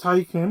I'm not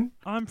taken.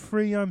 I'm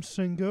free, I'm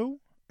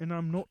single, and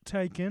I'm not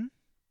taken.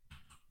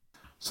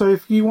 So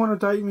if you want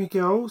to date me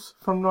girls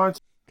from 19...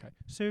 Okay.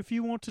 So if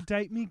you want to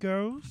date me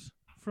girls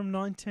from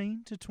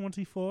 19 to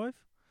 25,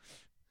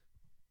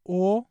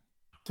 or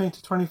 10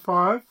 to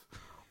 25,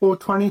 or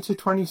 20 to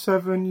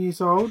 27 years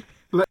old...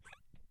 What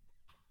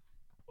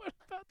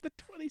about the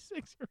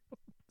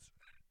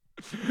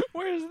 26-year-olds?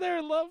 Where's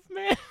their love,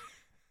 man?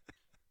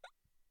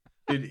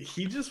 Dude,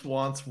 he just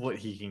wants what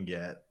he can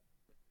get.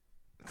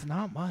 It's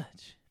not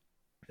much.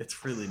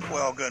 It's really not.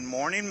 Well, good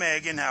morning,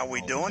 Megan. How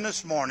we doing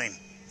this morning?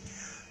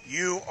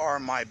 You are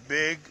my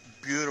big,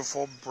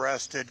 beautiful,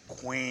 breasted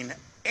queen,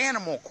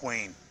 animal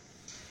queen.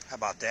 How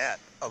about that?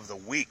 Of the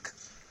week.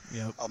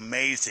 Yep.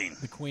 Amazing.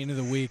 The queen of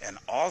the week. And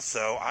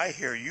also, I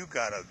hear you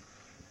got a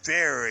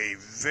very,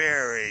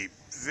 very,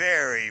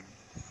 very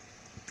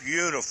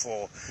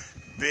beautiful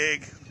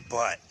big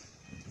butt.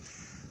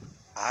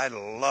 I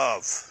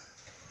love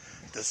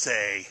to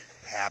say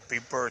happy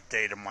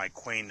birthday to my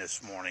queen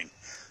this morning.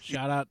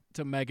 Shout out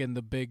to Megan,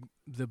 the big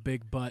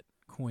butt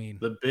queen.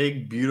 The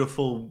big,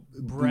 beautiful,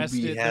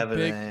 breasted, booby having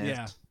big,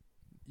 ass.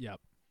 yeah.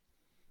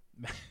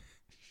 Yep.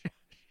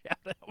 Shout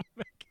out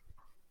Megan.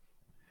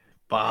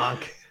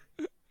 Bonk.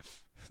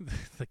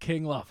 The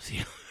king loves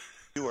you.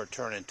 You are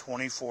turning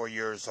 24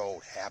 years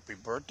old. Happy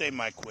birthday,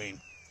 my queen.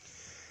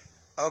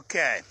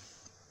 Okay.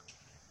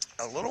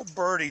 A little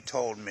birdie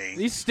told me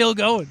He's still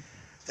going.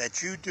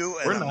 that you do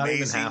We're an not even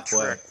amazing halfway.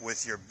 trick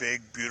with your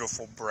big,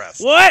 beautiful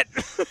breast. What?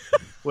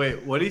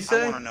 Wait, what did he I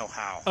say? want to know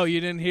how. Oh, you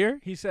didn't hear?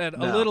 He said,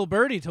 No. a little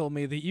birdie told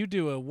me that you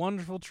do a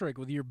wonderful trick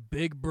with your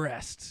big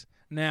breasts.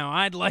 Now,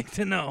 I'd like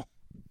to know.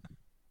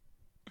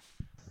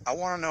 I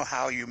want to know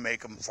how you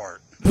make them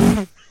fart.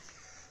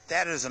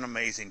 That is an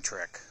amazing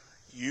trick.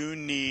 You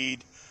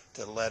need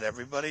to let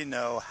everybody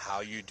know how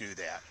you do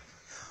that.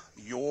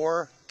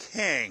 Your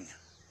king,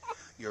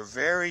 your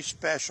very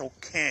special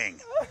king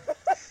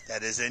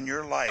that is in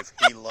your life,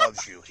 he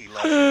loves you. He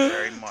loves you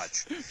very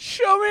much.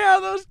 Show me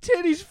how those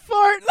titties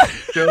fart.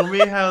 Show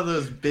me how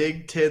those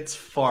big tits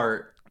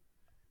fart.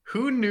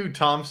 Who knew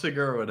Tom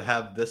Segura would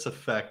have this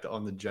effect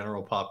on the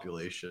general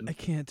population? I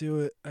can't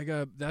do it.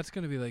 That's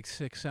going to be like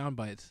 6 sound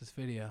bites, this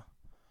video.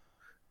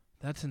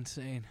 That's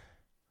insane.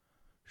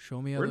 Show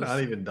me how We're those,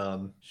 not even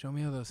done. Show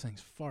me how those things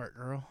fart,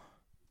 girl.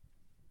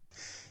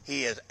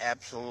 He is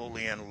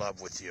absolutely in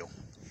love with you.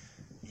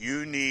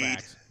 You need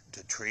Facts.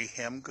 to treat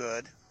him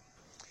good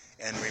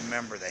and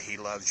remember that he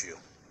loves you.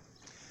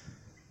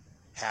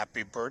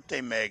 Happy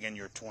birthday, Megan.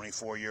 You're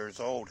 24 years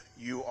old.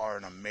 You are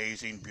an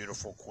amazing,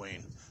 beautiful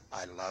queen.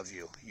 I love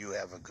you. You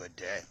have a good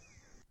day.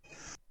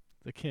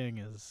 The king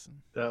is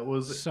That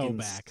was so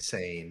back.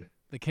 insane.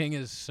 The king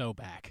is so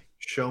back.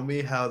 Show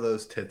me how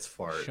those tits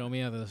fart. Show me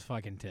how those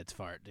fucking tits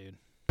fart, dude.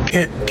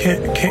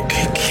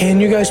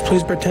 Can you guys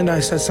please pretend I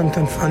said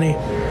something funny?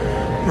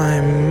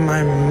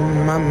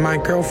 My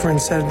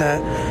girlfriend said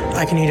that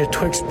I can eat a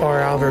Twix bar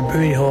out of her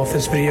booty hole if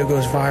this video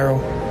goes viral.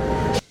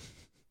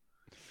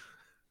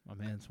 My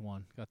man's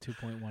won. Got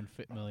 2.1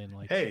 million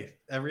likes. Hey,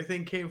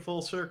 everything came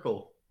full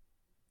circle.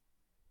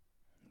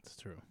 It's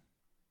true.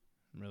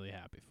 I'm really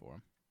happy for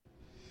him.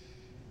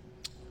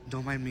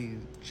 Don't mind me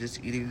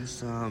just eating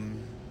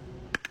some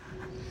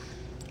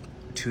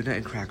tuna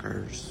and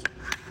crackers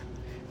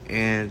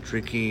and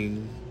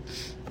drinking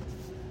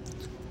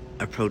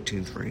a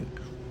protein drink.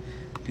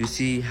 Do you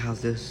see how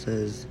this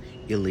says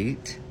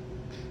elite?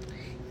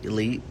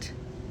 Elite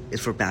is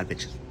for bad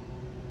bitches.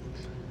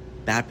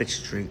 Bad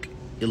bitches drink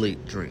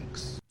elite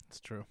drinks.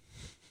 It's true.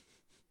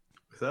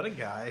 Is that a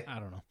guy? I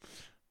don't know.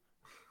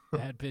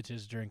 Bad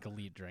bitches drink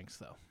elite drinks,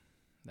 though.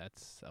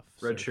 That's a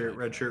Red shirt,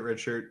 red shirt, red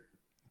shirt.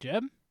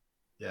 Jeb?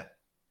 Yeah.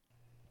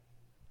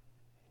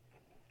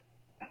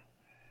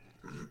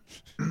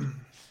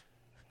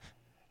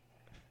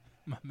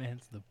 My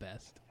man's the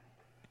best.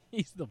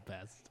 He's the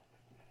best.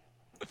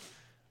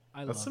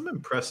 That's some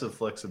impressive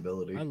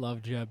flexibility. I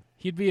love Jeb.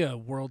 He'd be a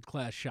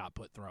world-class shot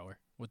put thrower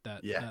with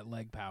that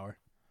leg power.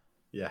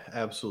 Yeah,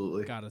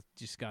 absolutely.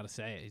 Just gotta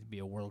say it. He'd be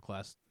a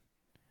world-class.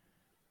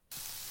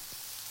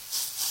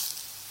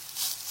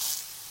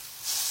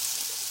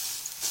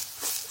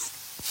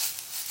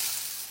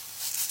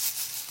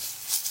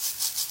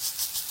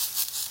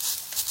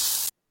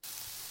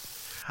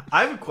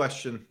 I have a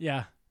question.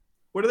 Yeah.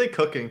 What are they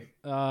cooking?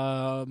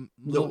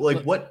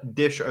 What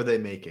dish are they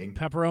making?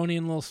 Pepperoni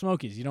and Little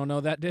Smokies. You don't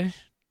know that dish?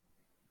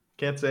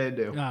 Can't say I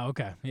do. Oh,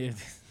 okay.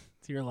 It's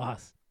your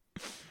loss.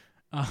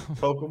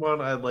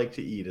 Pokemon I'd like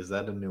to eat. Is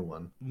that a new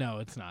one? No,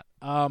 it's not.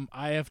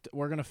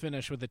 We're gonna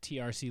finish with a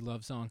TRC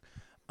love song.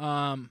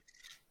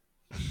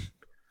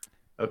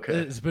 Okay.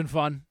 It's been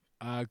fun.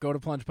 Go to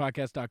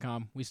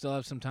plungepodcast.com. We still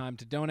have some time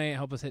to donate.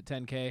 Help us hit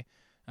 10K.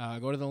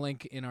 Go to the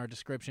link in our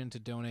description to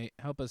donate.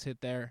 Help us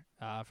hit there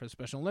for the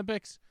Special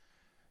Olympics.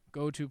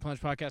 Go to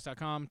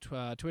plungepodcast.com,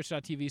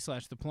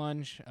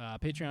 twitch.tv/theplunge,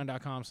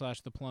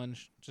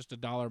 patreon.com/theplunge. Just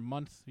 $1 a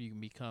month. You can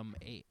become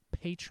a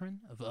patron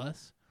of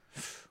us.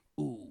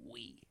 Ooh,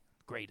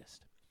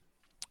 greatest.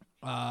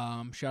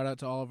 Shout out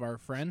to all of our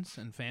friends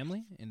and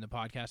family in the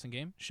podcasting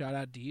game. Shout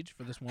out Deej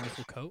for this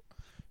wonderful coat.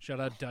 Shout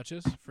out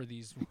Duchess for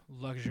these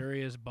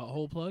luxurious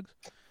butthole plugs.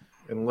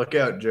 And look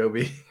out,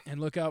 Joby.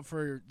 And look out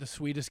for the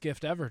sweetest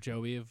gift ever,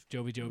 Joby, of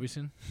Joby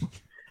Jobison.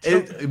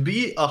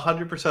 Be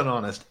 100%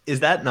 honest.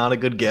 Is that not a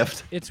good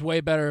gift? It's way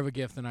better of a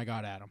gift than I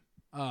got Adam.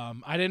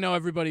 I didn't know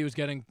everybody was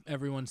getting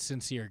everyone's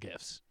sincere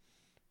gifts.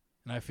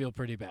 And I feel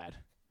pretty bad.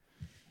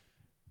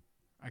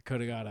 I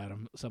could have got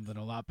Adam something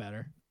a lot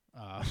better.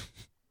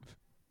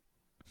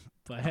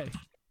 But hey,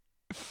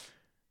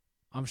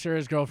 I'm sure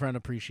his girlfriend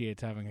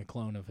appreciates having a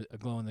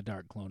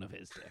glow-in-the-dark clone of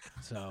his dick.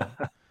 So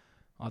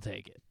I'll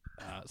take it.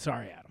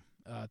 Sorry, Adam.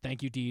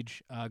 Thank you,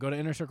 Deej. Go to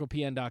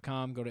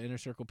InnerCirclePN.com. Go to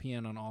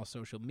InnerCirclePN on all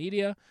social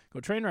media. Go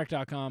to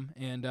Trainwreck.com.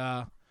 And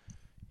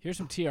here's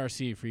some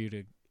TRC for you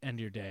to end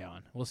your day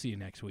on. We'll see you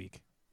next week.